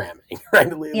programming, right?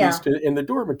 At Yeah. least in the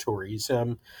dormitories,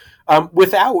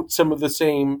 without some of the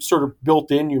same sort of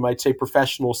built-in, you might say,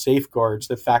 professional safeguards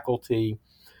that faculty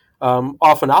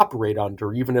often operate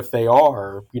under, even if they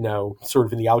are, sort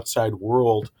of in the outside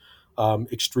world,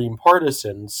 extreme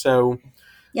partisans. So,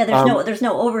 Yeah, um, there's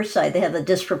no oversight. They have a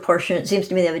disproportionate. It seems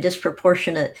to me they have a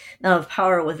disproportionate amount of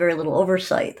power with very little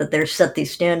oversight. That they're set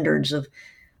these standards of.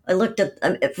 I looked at,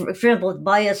 for example, with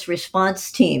bias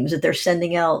response teams that they're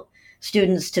sending out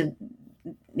students to,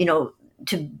 you know,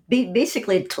 to be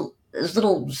basically to, as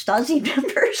little Stasi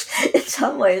members in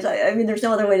some ways. I mean, there's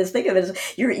no other way to think of it.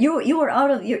 You are out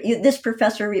of this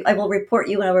professor. I will report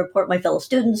you, and I will report my fellow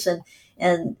students, and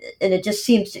it just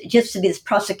seems just to be this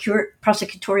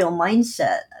prosecutorial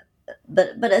mindset.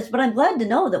 But I'm glad to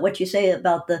know that what you say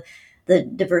about the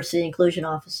diversity inclusion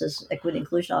offices, equity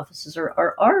inclusion offices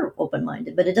are open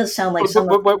minded. But it does sound like some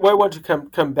of what I want to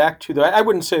come back to, though, I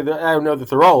wouldn't say that I don't know that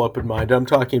they're all open minded. I'm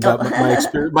talking about my oh,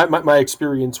 experience, my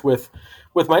experience with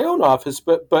my own office,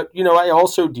 but I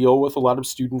also deal with a lot of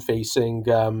student facing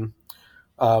um,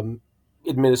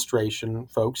 administration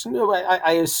folks, and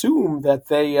I assume that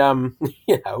they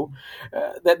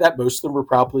that most of them are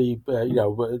probably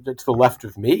to the left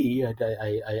of me.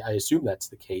 I assume that's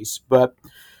the case, but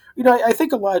I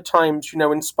think a lot of times,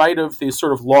 in spite of the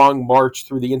sort of long march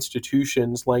through the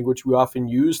institutions, language we often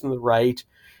use on the right,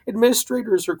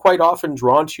 administrators are quite often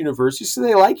drawn to universities, so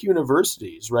they like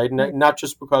universities, right? And not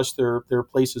just because they're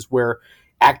places where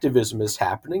activism is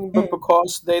happening, but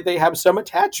because they have some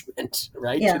attachment,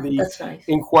 right, to yeah, the that's nice.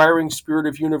 inquiring spirit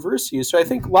of universities. So I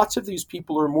think lots of these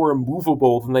people are more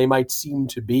immovable than they might seem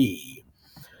to be.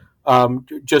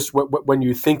 Just when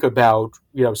you think about,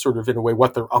 sort of in a way,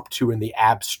 what they're up to in the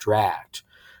abstract.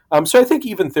 So I think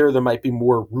even there might be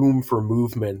more room for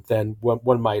movement than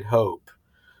one might hope.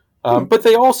 But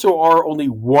they also are only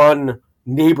one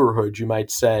neighborhood, you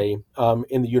might say,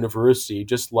 in the university,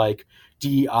 just like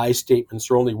DEI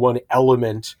statements are only one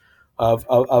element of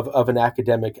an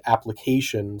academic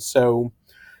application. So,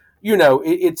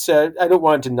 it's I don't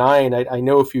want to deny, and I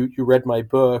know if you read my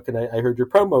book and I heard your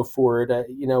promo for it,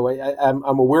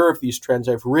 I'm aware of these trends.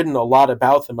 I've written a lot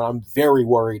about them, and I'm very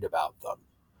worried about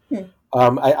them.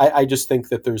 Hmm. I just think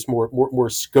that there's more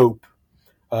scope,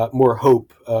 more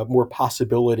hope, more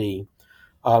possibility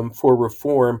for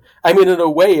reform. I mean, in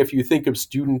a way, if you think of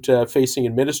student facing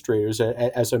administrators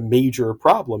as a major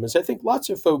problem, as I think lots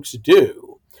of folks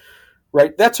do,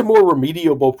 right? That's a more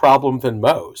remediable problem than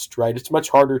most, right? It's much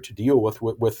harder to deal with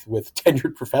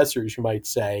tenured professors, you might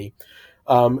say,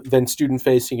 than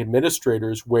student-facing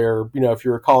administrators, where, if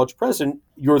you're a college president,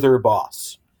 you're their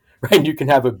boss, right? You can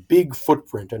have a big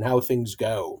footprint on how things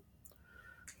go,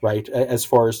 right? As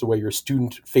far as the way your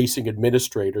student-facing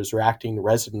administrators are acting in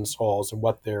residence halls and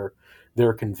what they're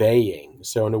conveying.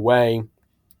 So in a way,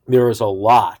 there is a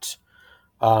lot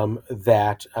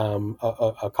that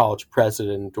a college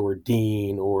president or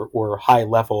dean or high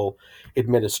level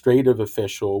administrative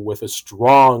official with a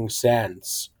strong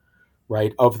sense,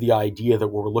 right, of the idea that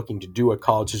what we're looking to do at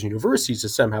colleges and universities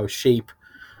is somehow shape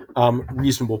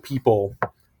reasonable people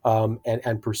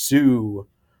and pursue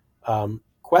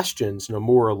questions in a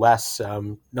more or less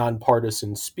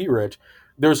nonpartisan spirit.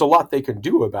 There's a lot they can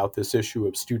do about this issue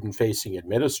of student facing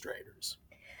administrators.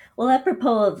 Well,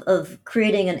 apropos of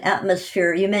creating an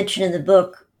atmosphere, you mentioned in the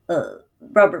book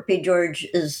Robert P. George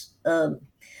is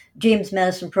James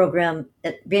Madison program,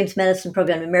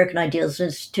 American Ideals and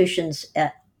Institutions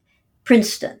at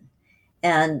Princeton,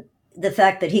 and the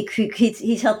fact that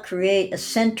he's helped create a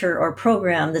center or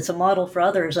program that's a model for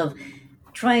others of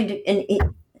trying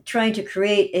to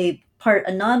create a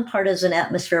nonpartisan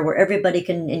atmosphere where everybody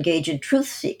can engage in truth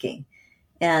seeking,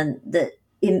 and that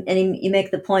you make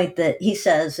the point that he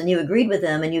says, and you agreed with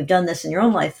him, and you've done this in your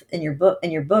own life in your book. In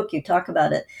your book, you talk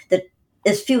about it, that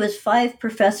as few as 5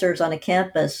 professors on a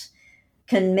campus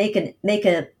can make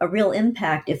a real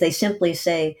impact if they simply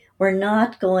say, we're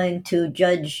not going to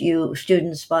judge you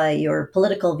students by your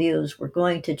political views. We're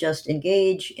going to just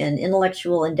engage in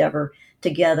intellectual endeavor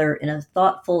together in a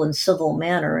thoughtful and civil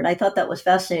manner. And I thought that was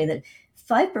fascinating, that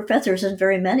 5 professors isn't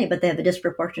very many, but they have a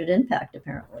disproportionate impact,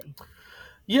 apparently.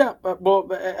 Yeah, well,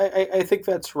 I think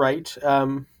that's right.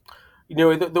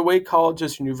 The way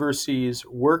colleges and universities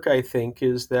work, I think,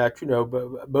 is that,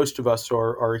 most of us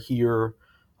are here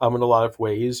in a lot of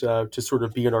ways to sort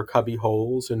of be in our cubby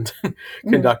holes and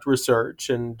conduct research.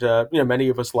 And, many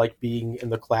of us like being in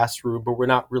the classroom, but we're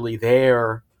not really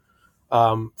there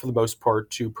for the most part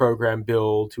to program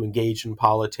build, to engage in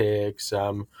politics,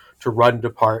 to run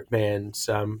departments,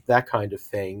 that kind of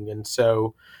thing. And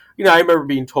so, I remember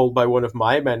being told by one of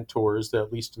my mentors that,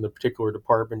 at least in the particular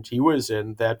department he was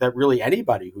in, that really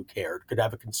anybody who cared could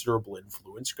have a considerable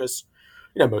influence, because,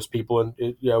 most people,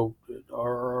 they don't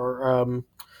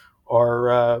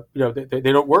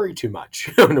worry too much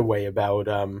in a way about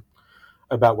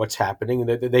what's happening, and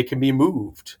that they can be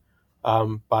moved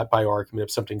by argument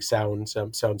if something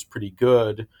sounds pretty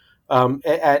good.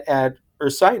 At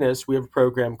Ursinus, we have a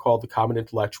program called the Common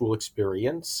Intellectual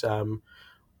Experience.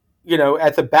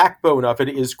 At the backbone of it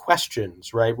is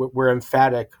questions, right? We're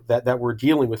emphatic that we're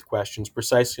dealing with questions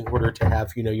precisely in order to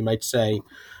have, you might say,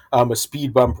 a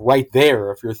speed bump right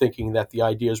there if you're thinking that the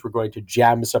idea is we're going to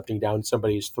jam something down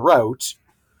somebody's throat,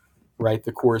 right?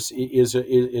 The course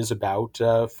is about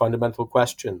fundamental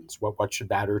questions. What should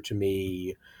matter to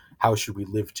me? How should we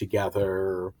live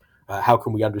together? How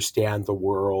can we understand the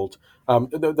world?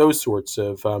 Those sorts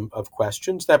of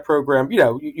questions. That program,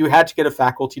 you had to get a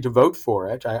faculty to vote for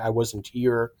it. I wasn't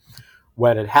here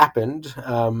when it happened,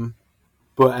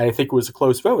 but I think it was a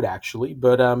close vote, actually.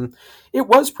 But it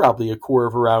was probably a core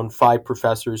of around 5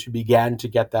 professors who began to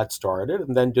get that started,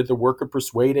 and then did the work of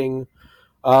persuading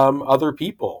other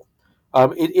people.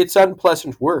 It's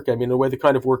unpleasant work. I mean, the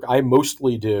kind of work I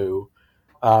mostly do,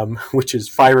 which is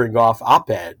firing off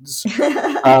op-eds,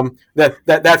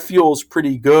 that feels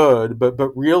pretty good.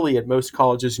 But really, at most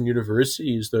colleges and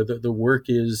universities, the work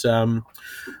is,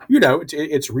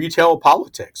 it's retail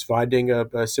politics, finding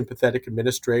a sympathetic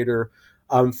administrator,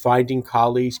 finding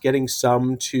colleagues, getting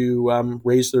some to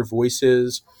raise their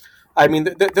voices. I mean,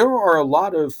 there are a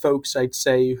lot of folks, I'd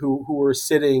say, who are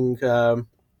sitting, at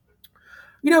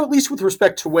least with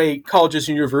respect to the way colleges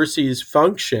and universities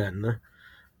function,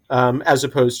 as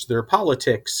opposed to their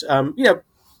politics,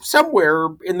 somewhere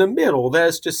in the middle. That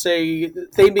is to say,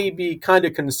 they may be kind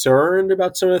of concerned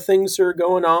about some of the things that are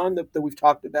going on that we've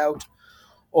talked about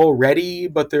already,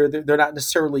 but they're not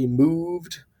necessarily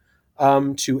moved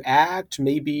to act.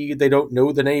 Maybe they don't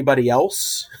know that anybody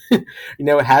else,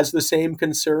 has the same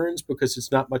concerns because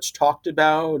it's not much talked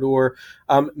about, or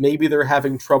maybe they're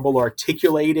having trouble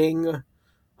articulating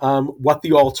what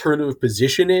the alternative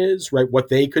position is, right? What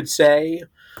they could say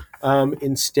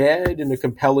instead in a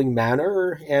compelling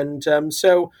manner. And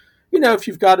so, if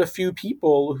you've got a few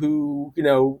people who,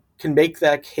 can make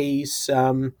that case,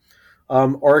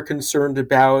 are concerned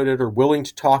about it, or willing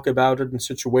to talk about it in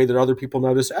such a way that other people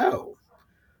notice, oh,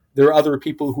 there are other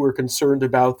people who are concerned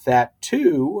about that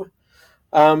too,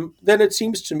 then it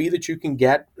seems to me that you can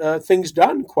get things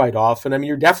done quite often. I mean,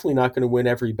 you're definitely not going to win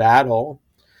every battle.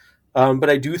 But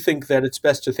I do think that it's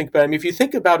best to think about it. I mean, if you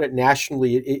think about it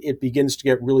nationally, it begins to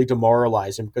get really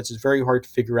demoralizing, because it's very hard to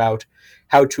figure out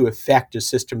how to affect a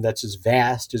system that's as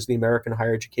vast as the American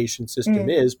higher education system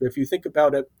is. But if you think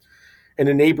about it in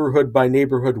a neighborhood by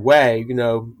neighborhood way,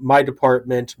 my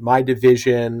department, my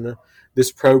division,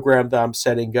 this program that I'm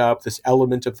setting up, this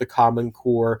element of the Common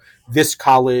Core, this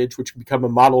college, which can become a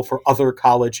model for other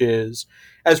colleges,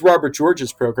 as Robert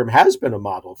George's program has been a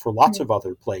model for lots of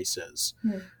other places.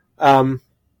 Then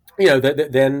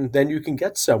you can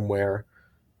get somewhere.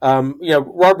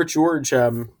 Robert George,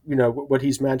 what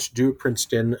he's managed to do at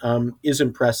Princeton is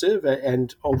impressive.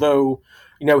 And although,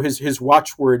 his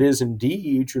watchword is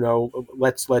indeed,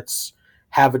 let's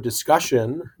have a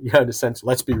discussion, in a sense,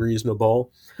 let's be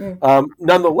reasonable.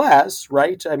 Nonetheless,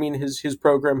 right, I mean, his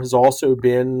program has also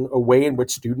been a way in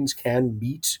which students can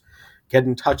meet, get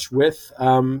in touch with,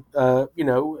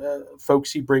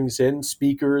 folks he brings in,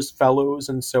 speakers, fellows,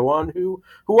 and so on, who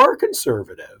are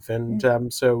conservative.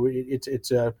 And so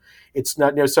it's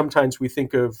not, sometimes we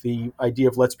think of the idea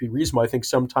of let's be reasonable. I think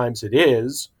sometimes it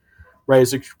is, right,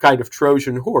 as a kind of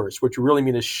Trojan horse. What you really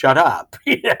mean is shut up,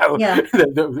 Yeah.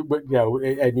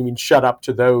 And you mean shut up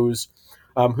to those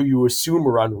who you assume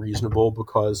are unreasonable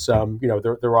because,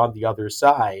 they're on the other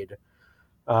side.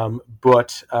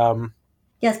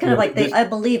 Yeah, it's kind of like I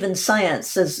believe in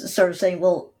science as sort of saying,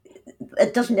 well,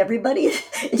 it doesn't everybody?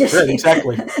 Right,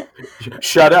 exactly.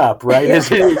 Shut up, right?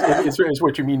 Is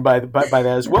what you mean by that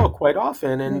as well, quite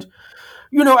often. And,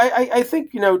 I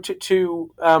think,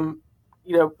 to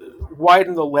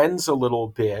widen the lens a little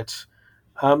bit,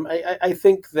 I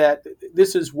think that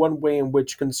this is one way in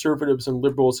which conservatives and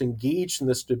liberals engaged in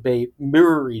this debate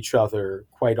mirror each other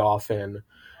quite often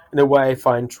in a way I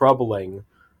find troubling.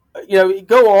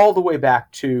 Go all the way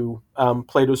back to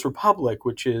Plato's Republic,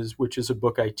 which is a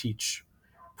book I teach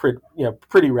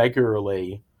pretty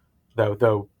regularly,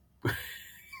 though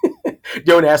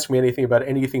don't ask me anything about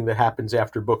anything that happens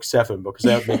after book 7, because I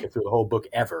don't make it through the whole book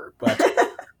ever. But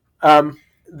in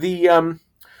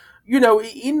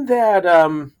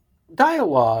that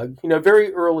dialogue,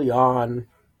 very early on,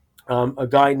 a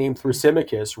guy named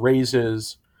Thrasymachus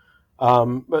raises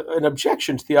an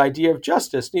objection to the idea of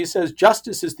justice. And he says,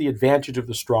 justice is the advantage of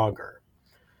the stronger.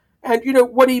 And,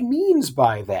 what he means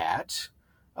by that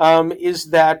is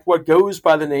that what goes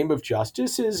by the name of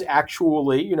justice is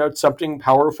actually, something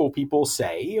powerful people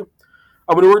say in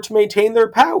order to maintain their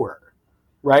power,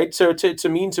 right? So it's a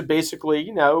means of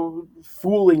basically,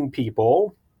 fooling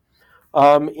people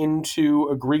into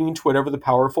agreeing to whatever the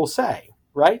powerful say,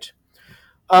 right?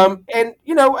 And,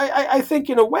 I think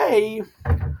in a way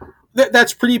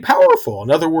that's pretty powerful. In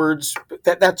other words,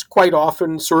 that's quite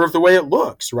often sort of the way it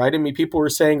looks, right? I mean, people are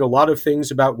saying a lot of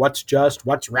things about what's just,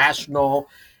 what's rational,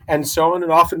 and so on.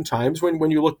 And oftentimes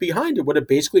when you look behind it, what it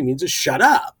basically means is shut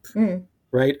up,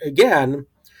 right? Again,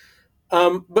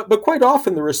 but quite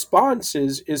often the response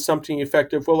is something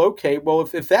effective. Well, okay, well,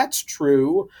 if that's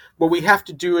true, what we have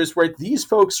to do is, right, these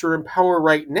folks are in power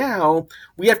right now.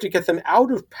 We have to get them out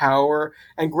of power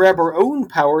and grab our own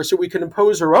power so we can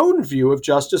impose our own view of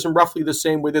justice in roughly the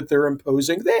same way that they're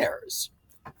imposing theirs,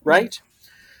 right?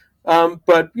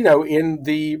 But, in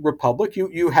the Republic,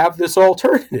 you have this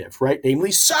alternative, right?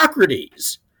 Namely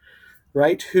Socrates,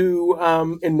 right, who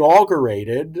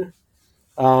inaugurated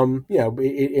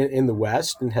in the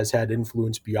West, and has had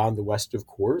influence beyond the West, of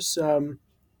course, a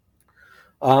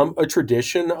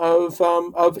tradition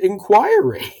of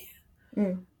inquiry,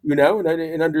 and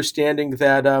understanding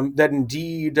that that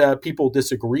indeed people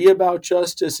disagree about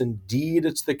justice. Indeed,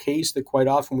 it's the case that quite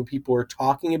often when people are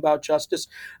talking about justice,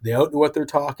 they don't know what they're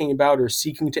talking about or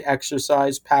seeking to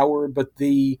exercise power. But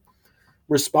the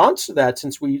response to that,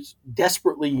 since we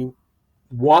desperately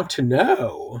want to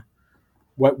know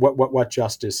what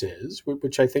justice is,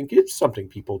 which I think is something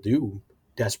people do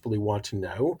desperately want to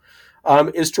know,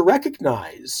 is to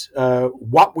recognize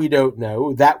what we don't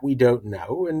know, that we don't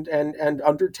know, and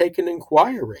undertake an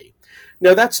inquiry.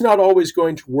 Now, that's not always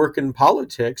going to work in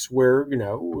politics, where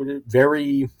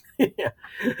very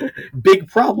big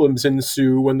problems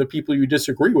ensue when the people you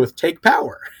disagree with take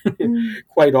power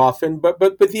quite often. But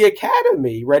the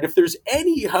academy, right? If there's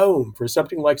any home for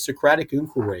something like Socratic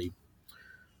inquiry,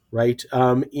 right,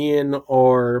 in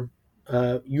our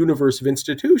universe of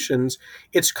institutions,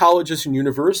 it's colleges and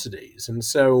universities. And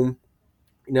so,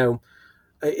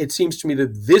 it seems to me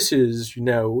that this is,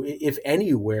 if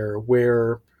anywhere,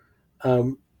 where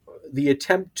the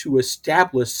attempt to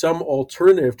establish some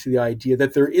alternative to the idea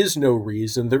that there is no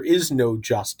reason, there is no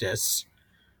justice,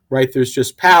 right, there's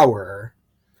just power.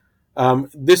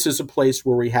 This is a place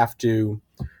where we have to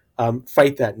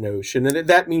fight that notion. And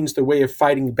that means the way of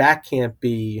fighting back can't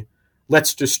be,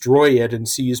 let's destroy it and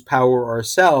seize power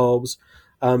ourselves,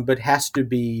 but has to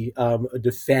be a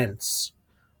defense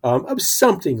of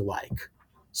something like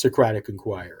Socratic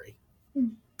inquiry.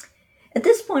 At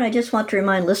this point, I just want to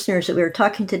remind listeners that we are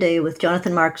talking today with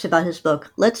Jonathan Marks about his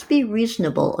book, Let's Be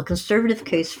Reasonable, A Conservative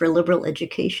Case for Liberal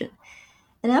Education.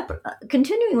 And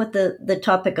continuing with the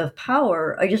topic of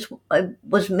power, I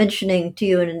was mentioning to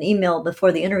you in an email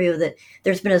before the interview that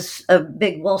there's been a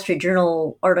big Wall Street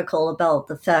Journal article about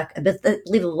the fact, I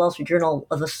believe the Wall Street Journal,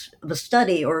 of a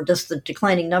study, or just the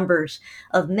declining numbers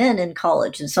of men in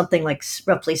college, and something like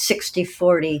roughly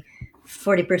 60-40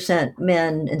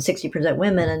 men and 60%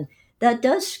 women, and that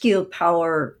does skew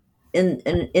power in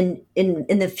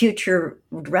the future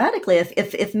radically.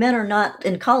 If men are not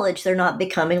in college, they're not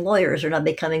becoming lawyers, they're not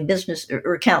becoming business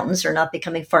or accountants, they're not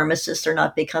becoming pharmacists, they're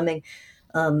not becoming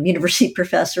university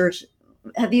professors.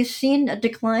 Have you seen a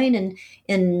decline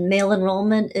in male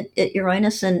enrollment at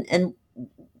Uranus, and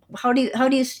how do you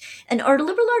and are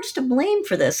liberal arts to blame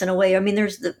for this in a way? I mean,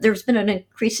 there's been an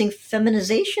increasing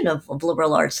feminization of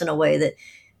liberal arts in a way that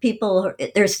people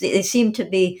they seem to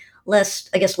be less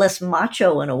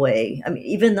macho in a way. I mean,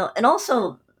 even though, and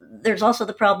also there's also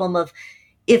the problem of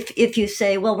if you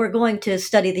say, well, we're going to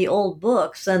study the old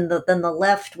books, then the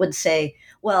left would say,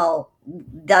 well,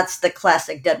 that's the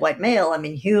classic dead white male. I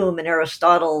mean, Hume and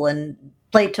Aristotle and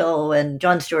Plato and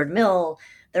John Stuart Mill,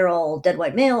 they're all dead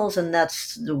white males, and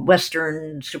that's the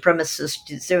Western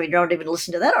supremacist. So you don't even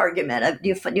listen to that argument.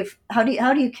 How do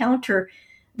you counter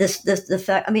the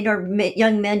fact? I mean, are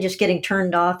young men just getting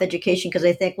turned off education because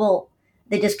they think, well,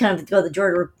 they just kind of go the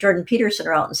Jordan Peterson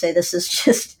route and say this is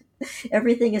just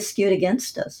everything is skewed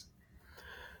against us?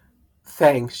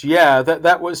 Thanks. Yeah,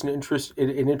 that was an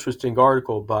interesting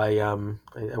article by I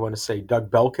want to say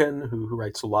Doug Belkin, who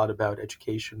writes a lot about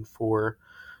education for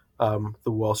the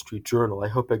Wall Street Journal. I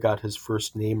hope I got his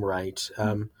first name right.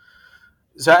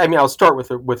 So I mean, I'll start with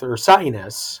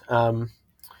Ursinus.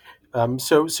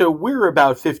 So we're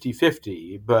about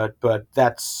 50-50, but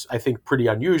that's, I think, pretty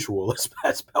unusual,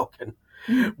 as Belkin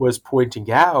was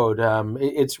pointing out.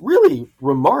 It's really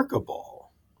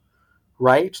remarkable,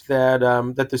 right?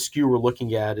 That the skew we're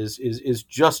looking at is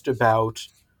just about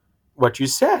what you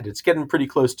said. It's getting pretty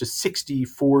close to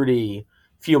 60-40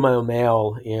 female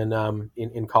male in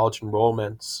college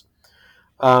enrollments.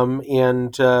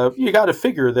 And you got to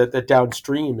figure that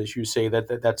downstream, as you say,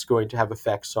 that's going to have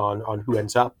effects on who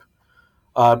ends up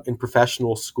in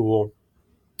professional school.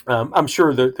 I'm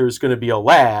sure that there's going to be a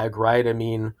lag, right? I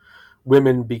mean,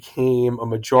 women became a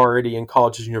majority in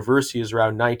colleges and universities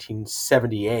around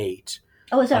 1978.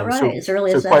 Oh, is that right? As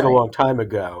early as that? So quite a long time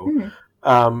ago.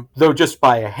 Though just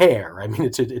by a hair. I mean,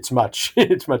 it's much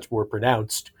more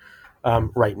pronounced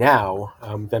right now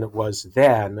than it was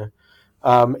then.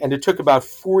 And it took about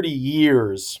 40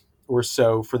 years or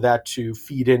so for that to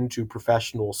feed into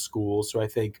professional schools. So I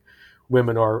think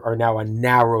women are now a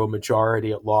narrow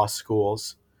majority at law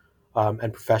schools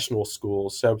and professional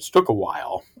schools. So it took a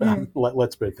while.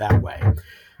 Let's put it that way.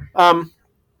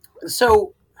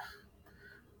 So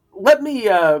let me,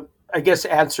 I guess,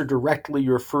 answer directly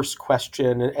your first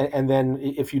question, and then,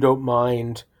 if you don't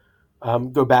mind,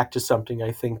 go back to something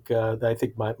I think that I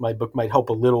think my book might help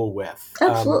a little with.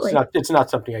 Absolutely. It's not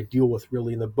something I deal with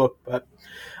really in the book, but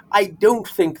I don't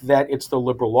think that it's the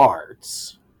liberal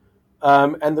arts.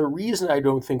 And the reason I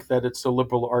don't think that it's the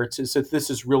liberal arts is that this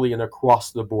is really an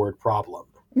across-the-board problem.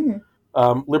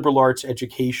 Liberal arts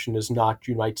education is not,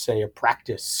 you might say, a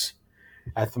practice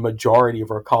at the majority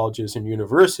of our colleges and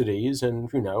universities. And,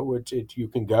 you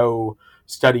can go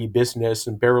study business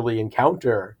and barely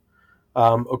encounter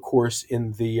a course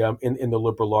in the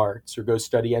liberal arts, or go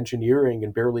study engineering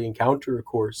and barely encounter a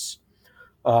course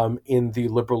in the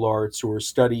liberal arts, or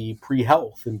study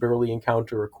pre-health and barely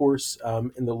encounter a course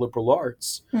in the liberal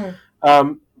arts.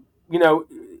 I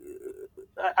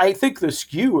think the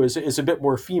skew is a bit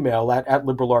more female at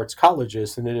liberal arts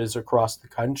colleges than it is across the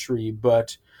country,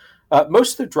 but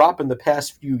most of the drop in the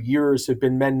past few years have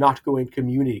been men not going to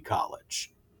community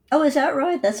college. Oh, is that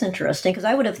right? That's interesting, because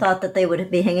I would have thought that they would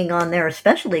be hanging on there,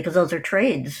 especially because those are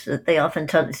trades that they often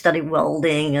study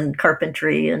welding and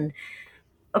carpentry, and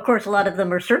of course, a lot of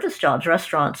them are service jobs,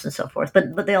 restaurants, and so forth.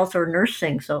 But they also are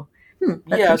nursing. So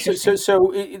that's interesting.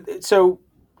 So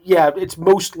it's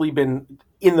mostly been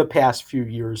in the past few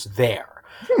years there.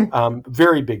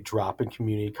 Very big drop in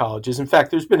community colleges. In fact,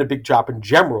 there's been a big drop in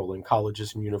general in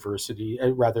colleges and university,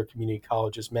 rather community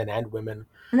colleges, men and women.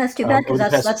 And that's too bad, because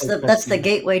that's the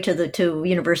gateway to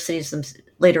universities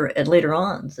later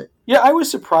on. Yeah, I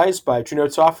was surprised by it.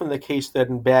 It's often the case that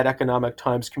in bad economic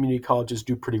times, community colleges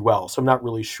do pretty well. So I'm not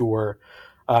really sure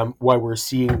why we're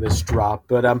seeing this drop.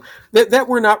 But that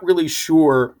we're not really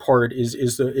sure part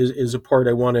is a part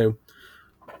I want to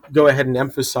go ahead and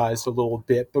emphasize a little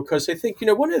bit, because I think,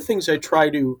 one of the things I try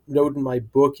to note in my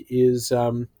book is,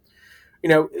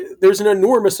 there's an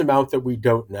enormous amount that we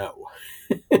don't know.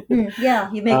 Yeah,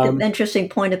 you make an interesting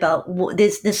point about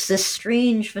this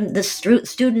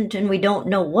student, and we don't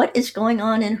know what is going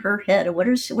on in her head, or what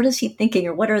is he thinking,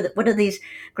 or what are these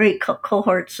great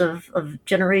cohorts of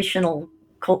generational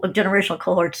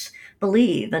cohorts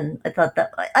believe. And I thought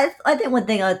that I think one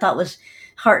thing I thought was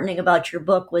heartening about your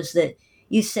book was that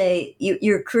you say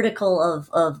you're critical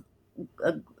of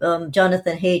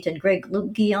Jonathan Haidt and Greg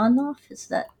Lukianoff. Is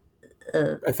that?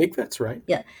 I think that's right.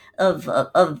 Yeah, of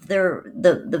their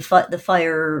their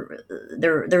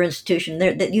institution.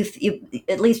 That you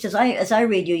at least as I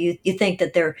read you think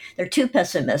that they're too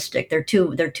pessimistic. They're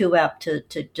too apt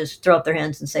to just throw up their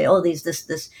hands and say, oh,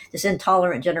 this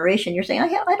intolerant generation. You're saying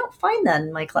I don't find that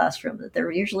in my classroom. That they're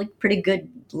usually pretty good,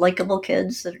 likable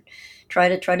kids that try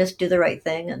to do the right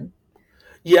thing. And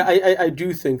yeah, I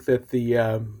do think that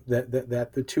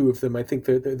the two of them, I think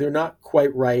they're not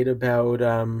quite right about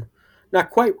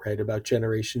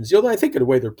generations. Although I think in a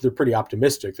way they're pretty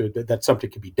optimistic that something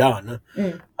can be done,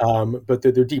 but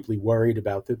they're deeply worried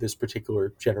about this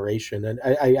particular generation. And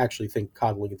I actually think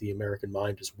Coddling of the American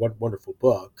Mind is one wonderful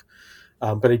book,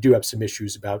 but I do have some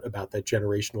issues about that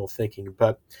generational thinking.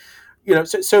 But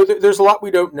so there's a lot we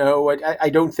don't know.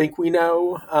 I don't think we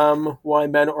know why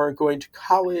men aren't going to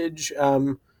college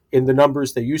in the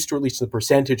numbers they used to, or at least the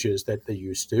percentages that they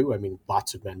used to. I mean,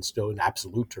 lots of men still, in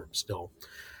absolute terms, still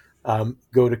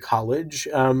go to college.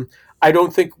 I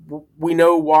don't think we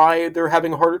know why they're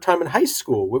having a harder time in high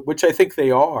school, which I think they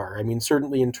are. I mean,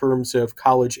 certainly in terms of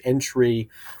college entry,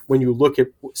 when you look at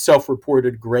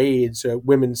self-reported grades,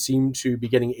 women seem to be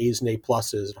getting A's and A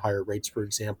pluses at higher rates, for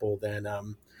example,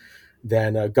 than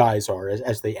guys are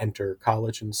as they enter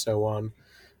college and so on.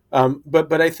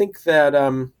 But I think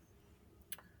that,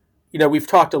 we've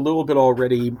talked a little bit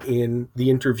already in the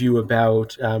interview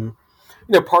about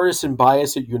partisan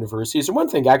bias at universities. And one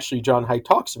thing actually John Haidt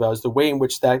talks about is the way in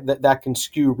which that can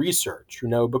skew research,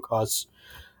 because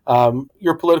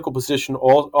your political position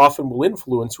often will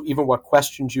influence even what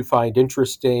questions you find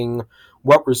interesting,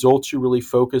 what results you really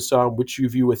focus on, which you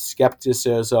view with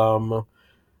skepticism.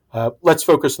 Let's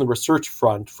focus on the research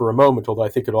front for a moment, although I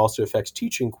think it also affects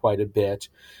teaching quite a bit.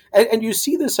 And you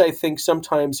see this, I think,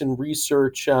 sometimes in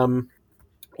research,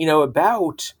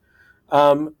 about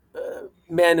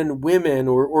men and women,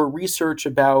 or research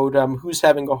about who's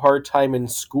having a hard time in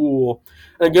school.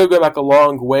 And I'm going to go back a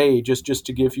long way just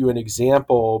to give you an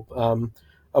example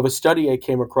of a study I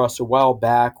came across a while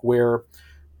back where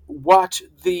what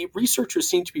the researchers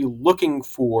seemed to be looking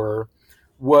for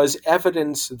was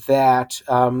evidence that,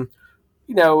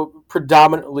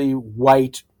 predominantly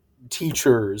white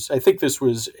teachers, I think this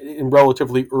was in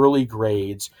relatively early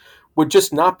grades, would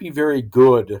just not be very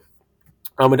good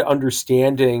at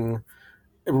understanding,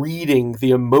 reading the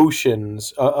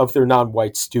emotions of their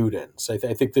non-white students. I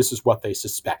think this is what they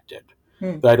suspected.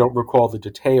 I don't recall the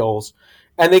details.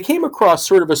 And they came across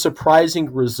sort of a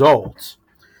surprising result.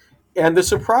 And the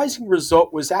surprising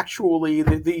result was actually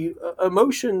the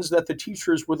emotions that the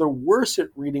teachers were the worst at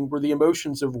reading were the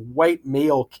emotions of white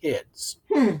male kids,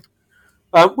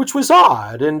 which was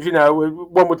odd. And,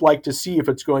 one would like to see if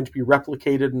it's going to be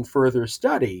replicated in further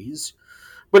studies.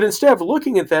 But instead of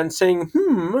looking at that and saying,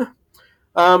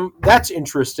 that's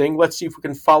interesting, let's see if we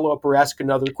can follow up or ask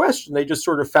another question, they just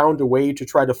sort of found a way to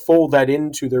try to fold that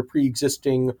into their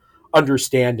pre-existing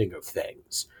understanding of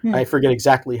things. I forget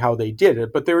exactly how they did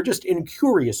it, but they were just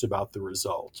incurious about the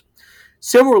result.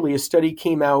 Similarly, a study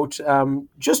came out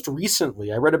just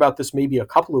recently. I read about this maybe a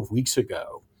couple of weeks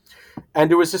ago.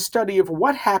 And it was a study of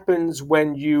what happens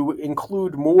when you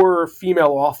include more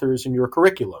female authors in your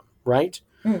curriculum, right?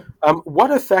 What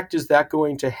effect is that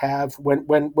going to have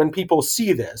when people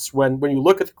see this? When you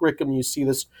look at the curriculum, you see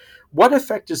this. What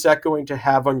effect is that going to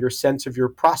have on your sense of your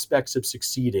prospects of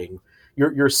succeeding?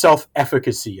 Your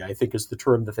self-efficacy, I think, is the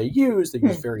term that they use. They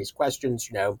use various questions,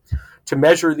 to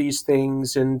measure these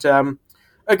things. And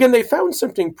again, they found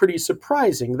something pretty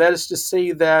surprising. That is to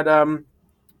say that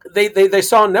they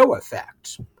saw no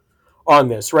effect on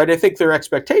this, right? I think their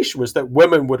expectation was that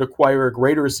women would acquire a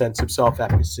greater sense of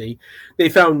self-efficacy. They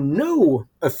found no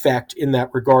effect in that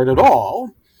regard at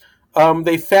all.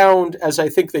 They found, as I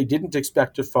think they didn't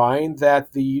expect to find,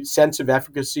 that the sense of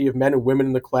efficacy of men and women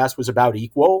in the class was about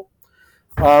equal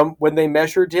when they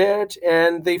measured it.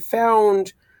 And they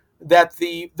found that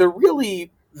the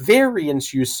really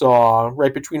variance you saw,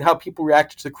 right, between how people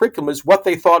reacted to the curriculum is what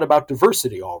they thought about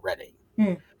diversity already.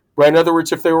 Right? In other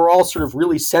words, if they were all sort of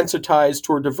really sensitized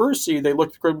toward diversity, they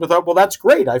looked at it and thought, well, that's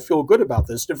great. I feel good about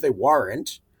this. And if they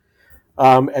weren't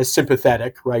as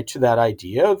sympathetic, right, to that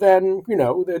idea, then,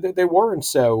 they weren't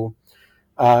so,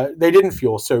 they didn't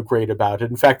feel so great about it.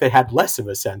 In fact, they had less of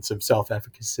a sense of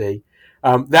self-efficacy.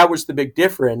 That was the big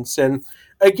difference. And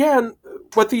again,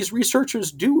 what these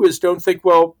researchers do is don't think,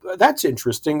 well, that's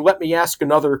interesting. Let me ask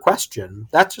another question.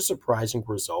 That's a surprising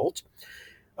result.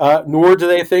 Nor do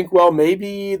they think, well,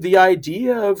 maybe the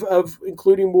idea of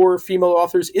including more female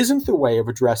authors isn't the way of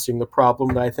addressing the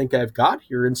problem that I think I've got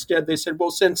here. Instead, they said,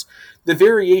 well, since the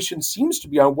variation seems to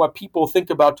be on what people think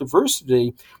about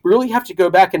diversity, we really have to go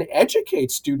back and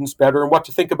educate students better on what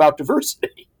to think about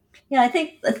diversity. Yeah, I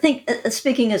think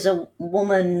speaking as a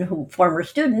woman, former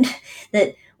student,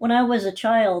 that when I was a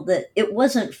child, that it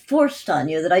wasn't forced on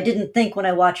you, that I didn't think when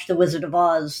I watched The Wizard of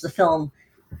Oz, the film,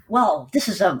 well, this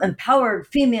is an empowered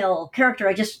female character.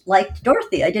 I just liked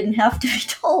Dorothy. I didn't have to be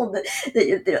told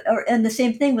and the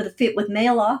same thing with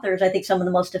male authors. I think some of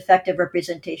the most effective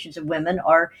representations of women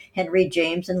are Henry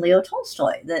James and Leo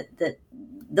Tolstoy. That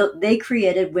they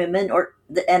created women, or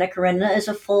Anna Karenina is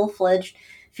a full-fledged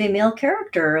female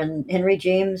character, and Henry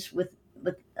James with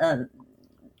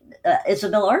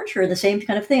Isabel Archer, the same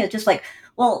kind of thing. It's just like,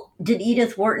 well, did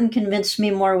Edith Wharton convince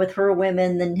me more with her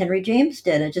women than Henry James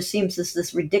did? It just seems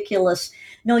this ridiculous.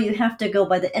 No, you have to go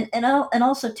by the and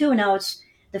also too now it's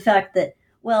the fact that,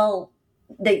 well,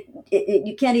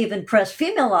 you can't even press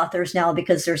female authors now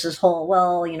because there's this whole,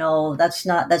 well, that's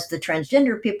the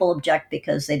transgender people object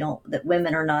because that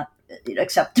women are not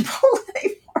acceptable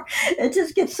anymore. It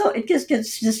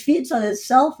just feeds on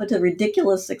itself to a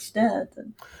ridiculous extent.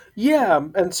 Yeah,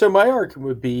 and so my argument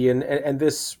would be, and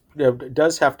this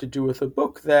does have to do with the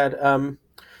book, that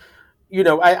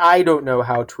I don't know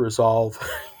how to resolve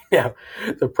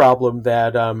the problem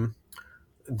that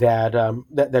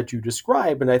you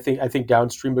describe, and I think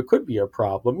downstream it could be a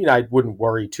problem. I wouldn't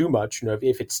worry too much.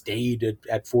 If it stayed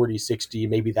at 40, 60,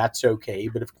 maybe that's okay,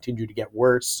 but if it continued to get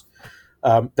worse,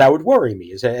 that would worry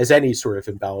me, as any sort of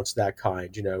imbalance of that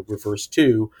kind, reverse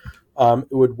to, it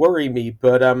would worry me.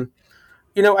 But,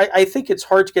 I think it's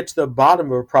hard to get to the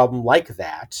bottom of a problem like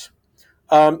that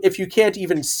if you can't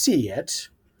even see it,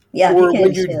 Yeah, you or can't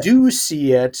when even you see it. do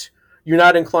see it, you're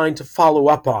not inclined to follow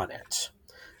up on it.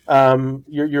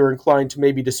 You're inclined to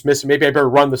maybe dismiss it. Maybe I better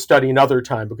run the study another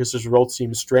time because this result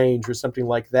seems strange or something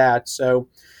like that. So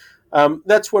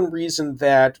that's one reason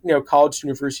that college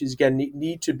universities again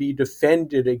need to be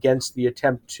defended against the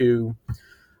attempt to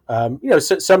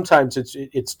sometimes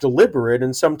it's deliberate,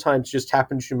 and sometimes just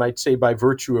happens, you might say, by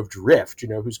virtue of drift,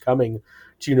 who's coming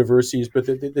to universities. But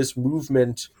this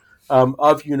movement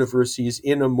of universities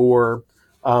in a more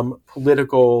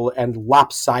political and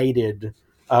lopsided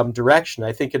direction,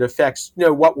 I think it affects,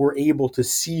 what we're able to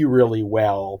see really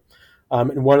well.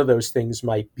 And one of those things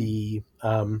might be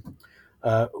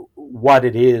what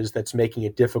it is that's making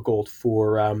it difficult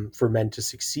for men to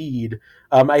succeed.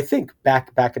 I think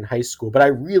back in high school, but I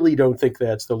really don't think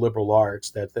that's the liberal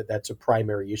arts that's a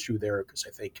primary issue there, because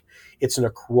I think it's an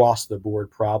across the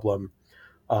board problem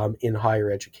in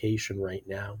higher education right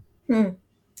now.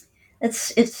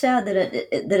 It's sad that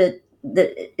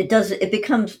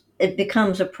it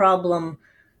becomes a problem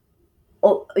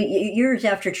years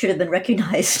after it should have been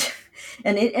recognized.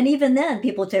 And even then,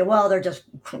 people would say, "Well, they're just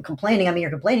complaining." I mean,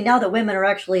 you're complaining now that women are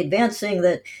actually advancing.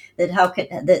 That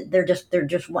they're just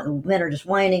men are just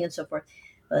whining and so forth.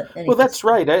 But anyways. Well, that's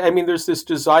right. I mean, there's this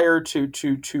desire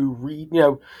to read.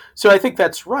 So I think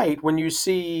that's right. When you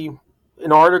see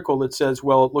an article that says,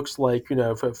 "Well, it looks like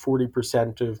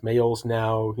 40% of males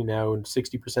now, and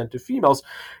 60% of females,"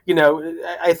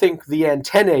 I think the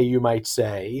antennae, you might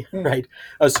say, right?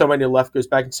 Somebody on the left goes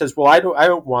back and says, "Well, I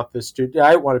don't want this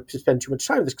I don't want to spend too much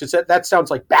time on this, because that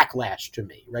sounds like backlash to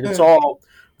me, right? It's all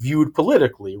viewed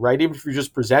politically, right? Even if you're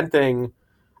just presenting."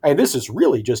 And this is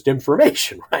really just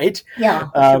information, right? Yeah.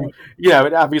 And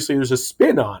obviously there's a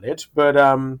spin on it, but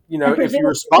if you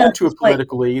respond to it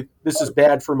politically, this is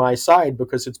bad for my side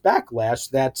because it's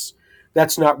backlash.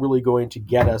 That's not really going to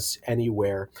get us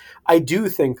anywhere. I do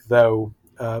think, though,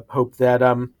 Hope, that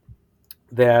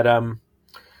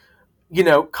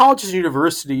colleges and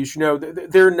universities,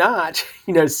 they're not,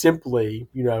 simply,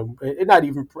 not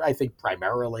even, I think,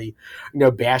 primarily,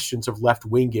 bastions of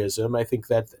left-wingism. I think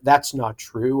that's not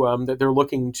true. That they're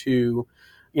looking to,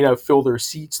 fill their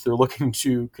seats. They're looking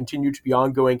to continue to be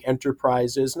ongoing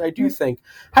enterprises. And I do think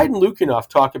Haidt and Lukianoff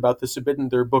talk about this a bit in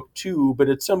their book too, but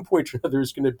at some point or another,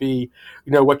 there's going to be,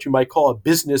 what you might call a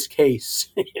business case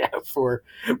for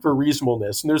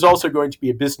reasonableness. And there's also going to be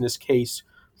a business case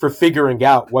for figuring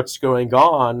out what's going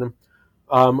on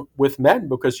with men,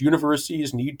 because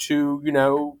universities need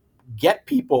to, get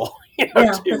people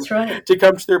that's right. to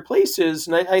come to their places.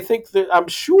 And I think that I'm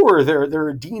sure there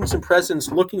are deans and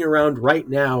presidents looking around right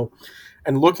now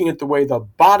and looking at the way the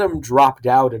bottom dropped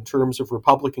out in terms of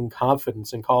Republican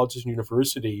confidence in colleges and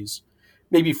universities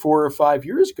maybe 4 or 5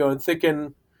 years ago, and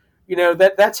thinking,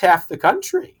 that's half the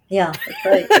country. Yeah, that's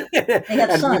right. They have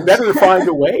and sons. we better find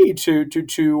a way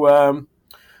to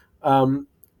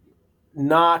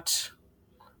not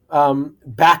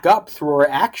back up through our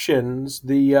actions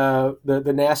the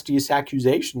nastiest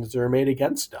accusations that are made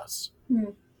against us.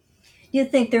 Do you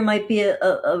think there might be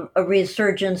a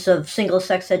resurgence of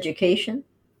single-sex education?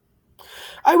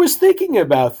 I was thinking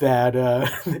about that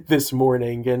this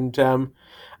morning, and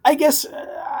I guess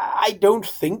I don't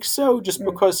think so, just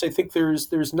because I think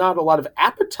there's not a lot of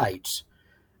appetite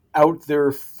out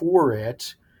there for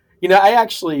it. I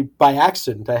actually, by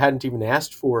accident, I hadn't even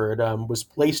asked for it, was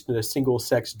placed in a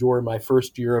single-sex dorm my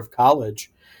first year of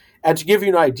college. And to give you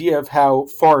an idea of how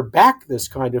far back this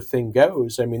kind of thing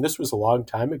goes, I mean, this was a long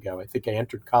time ago. I think I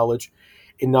entered college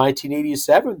in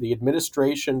 1987. The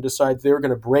administration decided they were going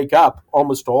to break up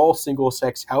almost all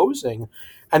single-sex housing.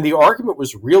 And the argument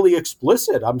was really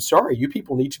explicit. I'm sorry, you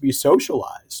people need to be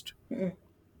socialized. I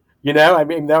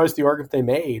mean, that was the argument they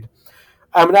made.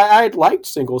 I mean, I liked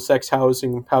single-sex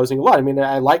housing a lot. I mean,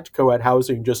 I liked co-ed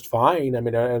housing just fine. I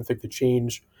mean, I don't think the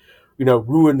change,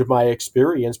 ruined my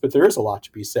experience. But there is a lot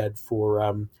to be said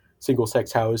for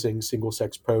single-sex housing,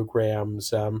 single-sex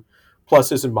programs,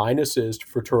 pluses and minuses to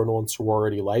fraternal and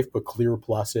sorority life, but clear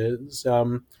pluses.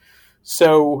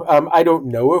 So I don't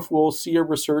know if we'll see a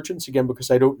resurgence again,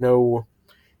 because I don't know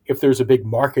if there's a big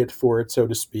market for it, so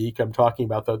to speak. I'm talking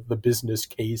about the business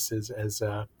case as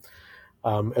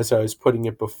I was putting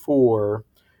it before.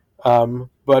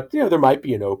 But, there might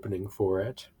be an opening for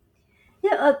it.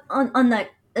 Yeah, on that,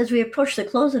 as we approach the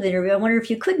close of the interview, I wonder if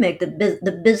you could make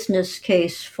the business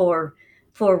case for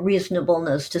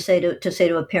reasonableness to say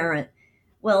to a parent,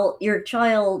 well, your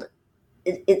child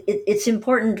it's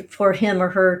important for him or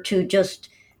her to just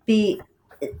be.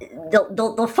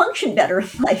 They'll function better in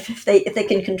life if they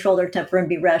can control their temper and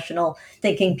be rational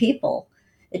thinking people.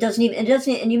 It doesn't,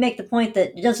 and you make the point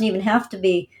that it doesn't even have to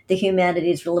be the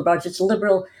humanities or liberal arts. It's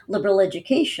liberal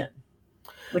education,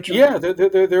 which Yeah,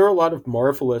 there are a lot of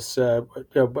marvelous.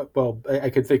 Well, I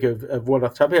could think of one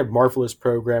off the top of my head. Marvelous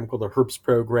program called the Herbst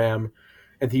program,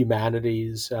 at the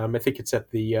humanities. I think it's at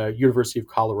the University of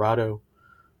Colorado,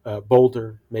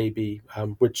 Boulder, maybe,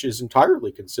 which is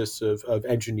entirely consists of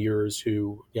engineers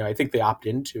who, I think they opt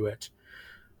into it,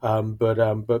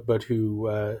 but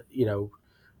who,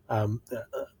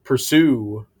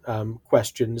 pursue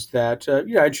questions that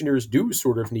engineers do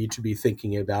sort of need to be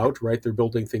thinking about. Right, they're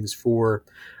building things for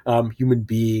human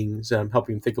beings,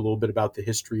 helping them think a little bit about the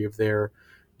history of their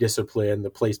discipline, the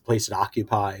place it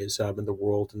occupies in the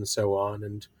world, and so on.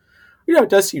 And it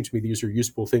does seem to me these are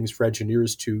useful things for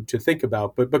engineers to think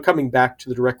about. But coming back to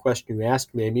the direct question you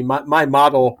asked me, I mean, my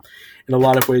model, in a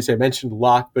lot of ways, I mentioned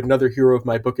Locke, but another hero of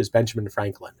my book is Benjamin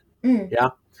Franklin. Yeah.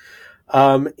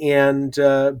 And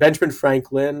Benjamin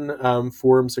Franklin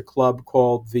forms a club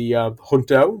called the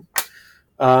Junto,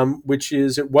 which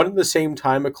is at one and the same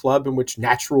time a club in which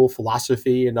natural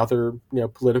philosophy and other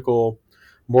political,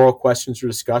 moral questions are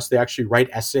discussed. They actually write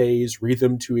essays, read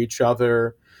them to each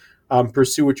other,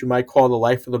 pursue what you might call the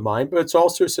life of the mind. But it's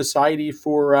also a society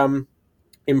for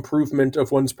improvement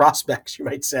of one's prospects, you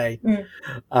might say,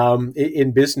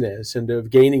 in business, and of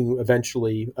gaining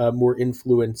eventually more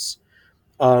influence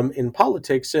in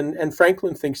politics. And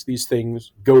Franklin thinks these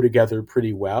things go together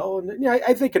pretty well. And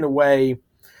I think in a way,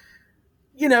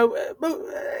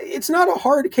 it's not a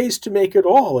hard case to make at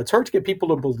all. It's hard to get people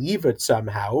to believe it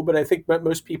somehow, but I think that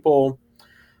most people,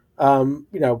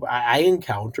 I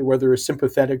encounter, whether they're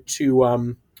sympathetic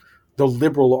to the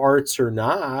liberal arts or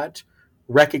not,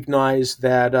 recognize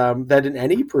that that in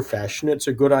any profession, it's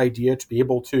a good idea to be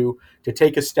able to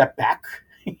take a step back,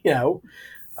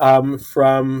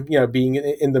 from being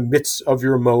in the midst of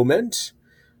your moment,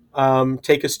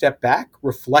 take a step back,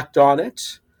 reflect on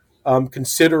it,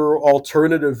 consider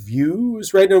alternative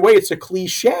views. Right, in a way, it's a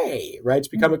cliche. Right, it's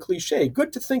become a cliche.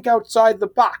 Good to think outside the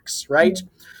box. Right,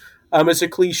 it's a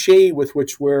cliche with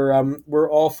which we're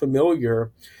all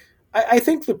familiar. I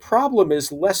think the problem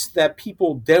is less that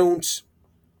people don't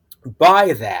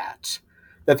buy that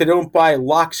they don't buy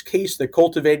Locke's case that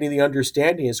cultivating the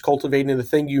understanding is cultivating the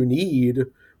thing you need,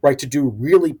 right, to do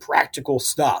really practical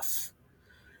stuff.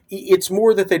 It's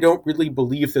more that they don't really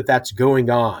believe that that's going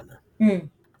on in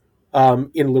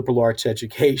liberal arts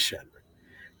education.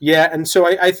 Yeah, and so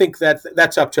I think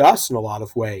that's up to us in a lot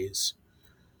of ways,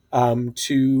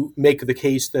 to make the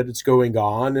case that it's going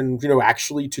on and,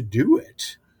 actually to do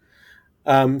it.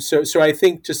 So I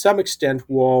think to some extent,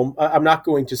 while I'm not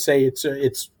going to say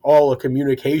it's all a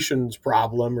communications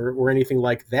problem or anything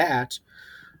like that,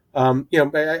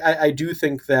 I do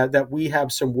think that we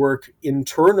have some work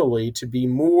internally to be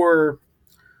more,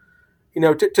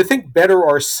 to think better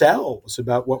ourselves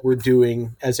about what we're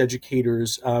doing as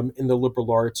educators in the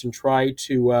liberal arts, and try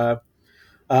to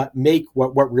make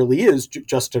what really is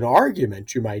just an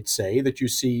argument, you might say, that you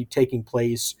see taking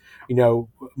place,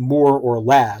 more or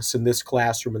less in this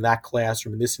classroom, in that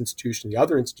classroom, in this institution, the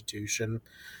other institution,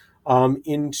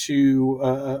 into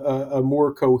a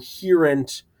more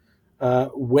coherent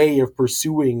way of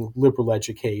pursuing liberal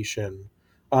education,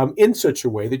 in such a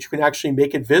way that you can actually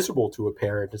make it visible to a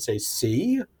parent and say,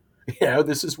 see,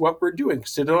 this is what we're doing.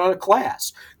 Sit on a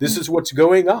class. This is what's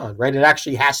going on, right? It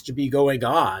actually has to be going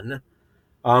on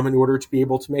in order to be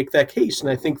able to make that case. And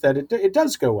I think that it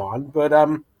does go on, but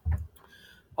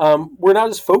we're not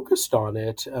as focused on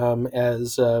it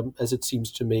as it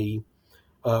seems to me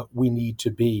we need to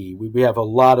be. We have a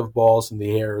lot of balls in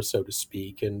the air, so to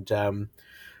speak. And,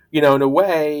 in a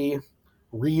way,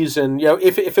 reason,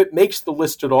 if it makes the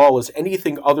list at all, is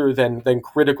anything other than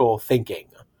critical thinking,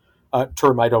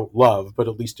 term I don't love, but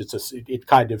at least it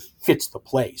kind of fits the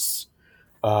place.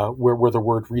 Where the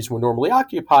word reason would normally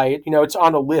occupy it, it's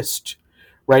on a list,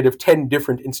 right, of 10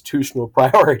 different institutional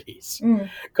priorities.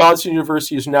 College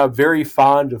universities are now very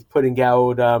fond of putting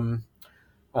out,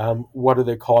 what are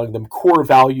they calling them, core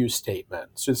value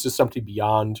statements. So this is something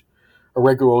beyond a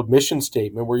regular old mission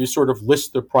statement, where you sort of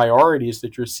list the priorities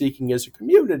that you're seeking as a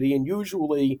community, and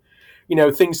usually,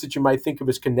 things that you might think of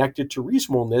as connected to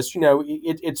reasonableness,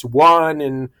 it's one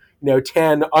in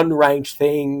 10 unranked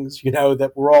things,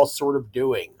 that we're all sort of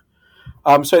doing.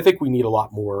 So I think we need a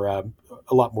lot more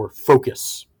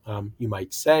focus, you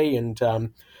might say, and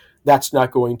that's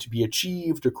not going to be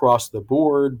achieved across the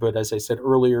board. But as I said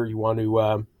earlier, you want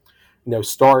to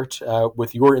start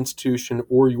with your institution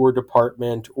or your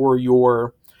department or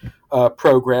your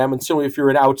program. And similarly, if you're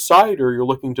an outsider, you're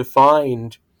looking to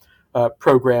find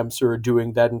programs that are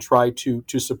doing that and try to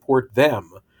support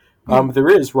them. There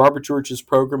is Robert George's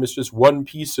program is just one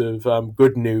piece of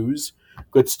good news,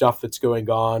 good stuff that's going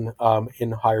on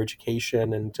in higher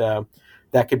education, and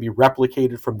that can be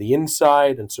replicated from the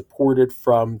inside and supported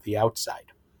from the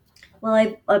outside.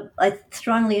 Well, I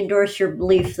strongly endorse your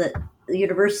belief that the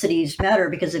universities matter,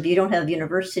 because if you don't have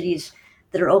universities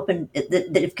that are open,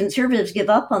 that if conservatives give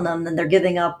up on them, then they're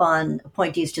giving up on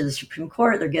appointees to the Supreme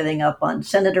Court, they're giving up on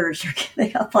senators, they're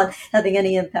giving up on having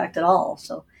any impact at all.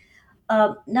 So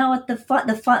now at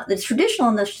it's traditional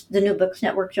in the New Books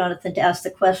Network, Jonathan, to ask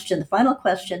the final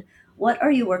question, what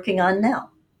are you working on now?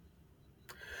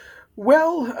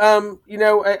 Well,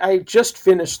 I just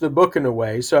finished the book in a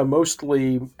way, so I'm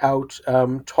mostly out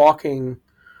talking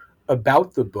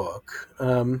about the book.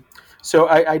 So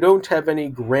I don't have any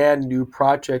grand new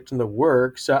project in the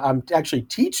works. I'm actually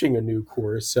teaching a new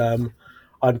course on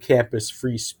campus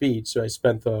free speech. So I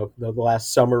spent the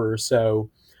last summer or so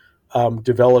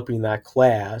developing that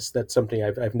class. That's something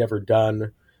I've never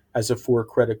done as a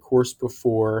 4-credit course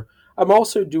before. I'm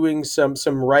also doing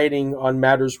some writing on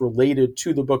matters related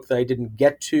to the book that I didn't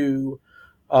get to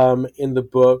in the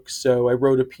book. So I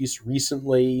wrote a piece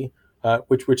recently,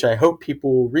 which I hope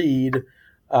people will read,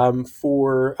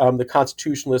 for the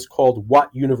Constitutionalist, called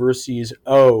 "What Universities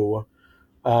Owe,"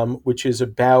 which is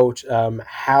about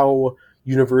how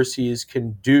universities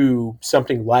can do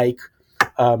something like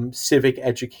civic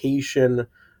education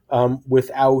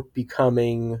without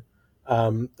becoming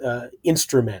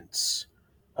instruments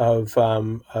of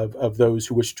those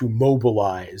who wish to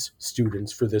mobilize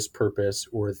students for this purpose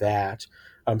or that.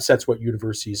 So that's what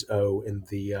universities owe in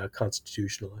the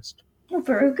Constitutionalist. Well,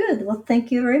 very good. Well,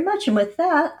 thank you very much. And with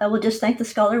that, I will just thank the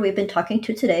scholar we've been talking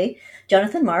to today,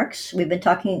 Jonathan Marks. We've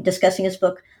been discussing his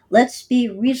book, Let's Be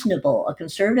Reasonable, A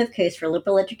Conservative Case for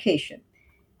Liberal Education.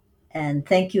 And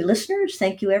thank you, listeners.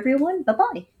 Thank you, everyone.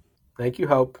 Bye-bye. Thank you,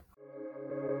 Hope.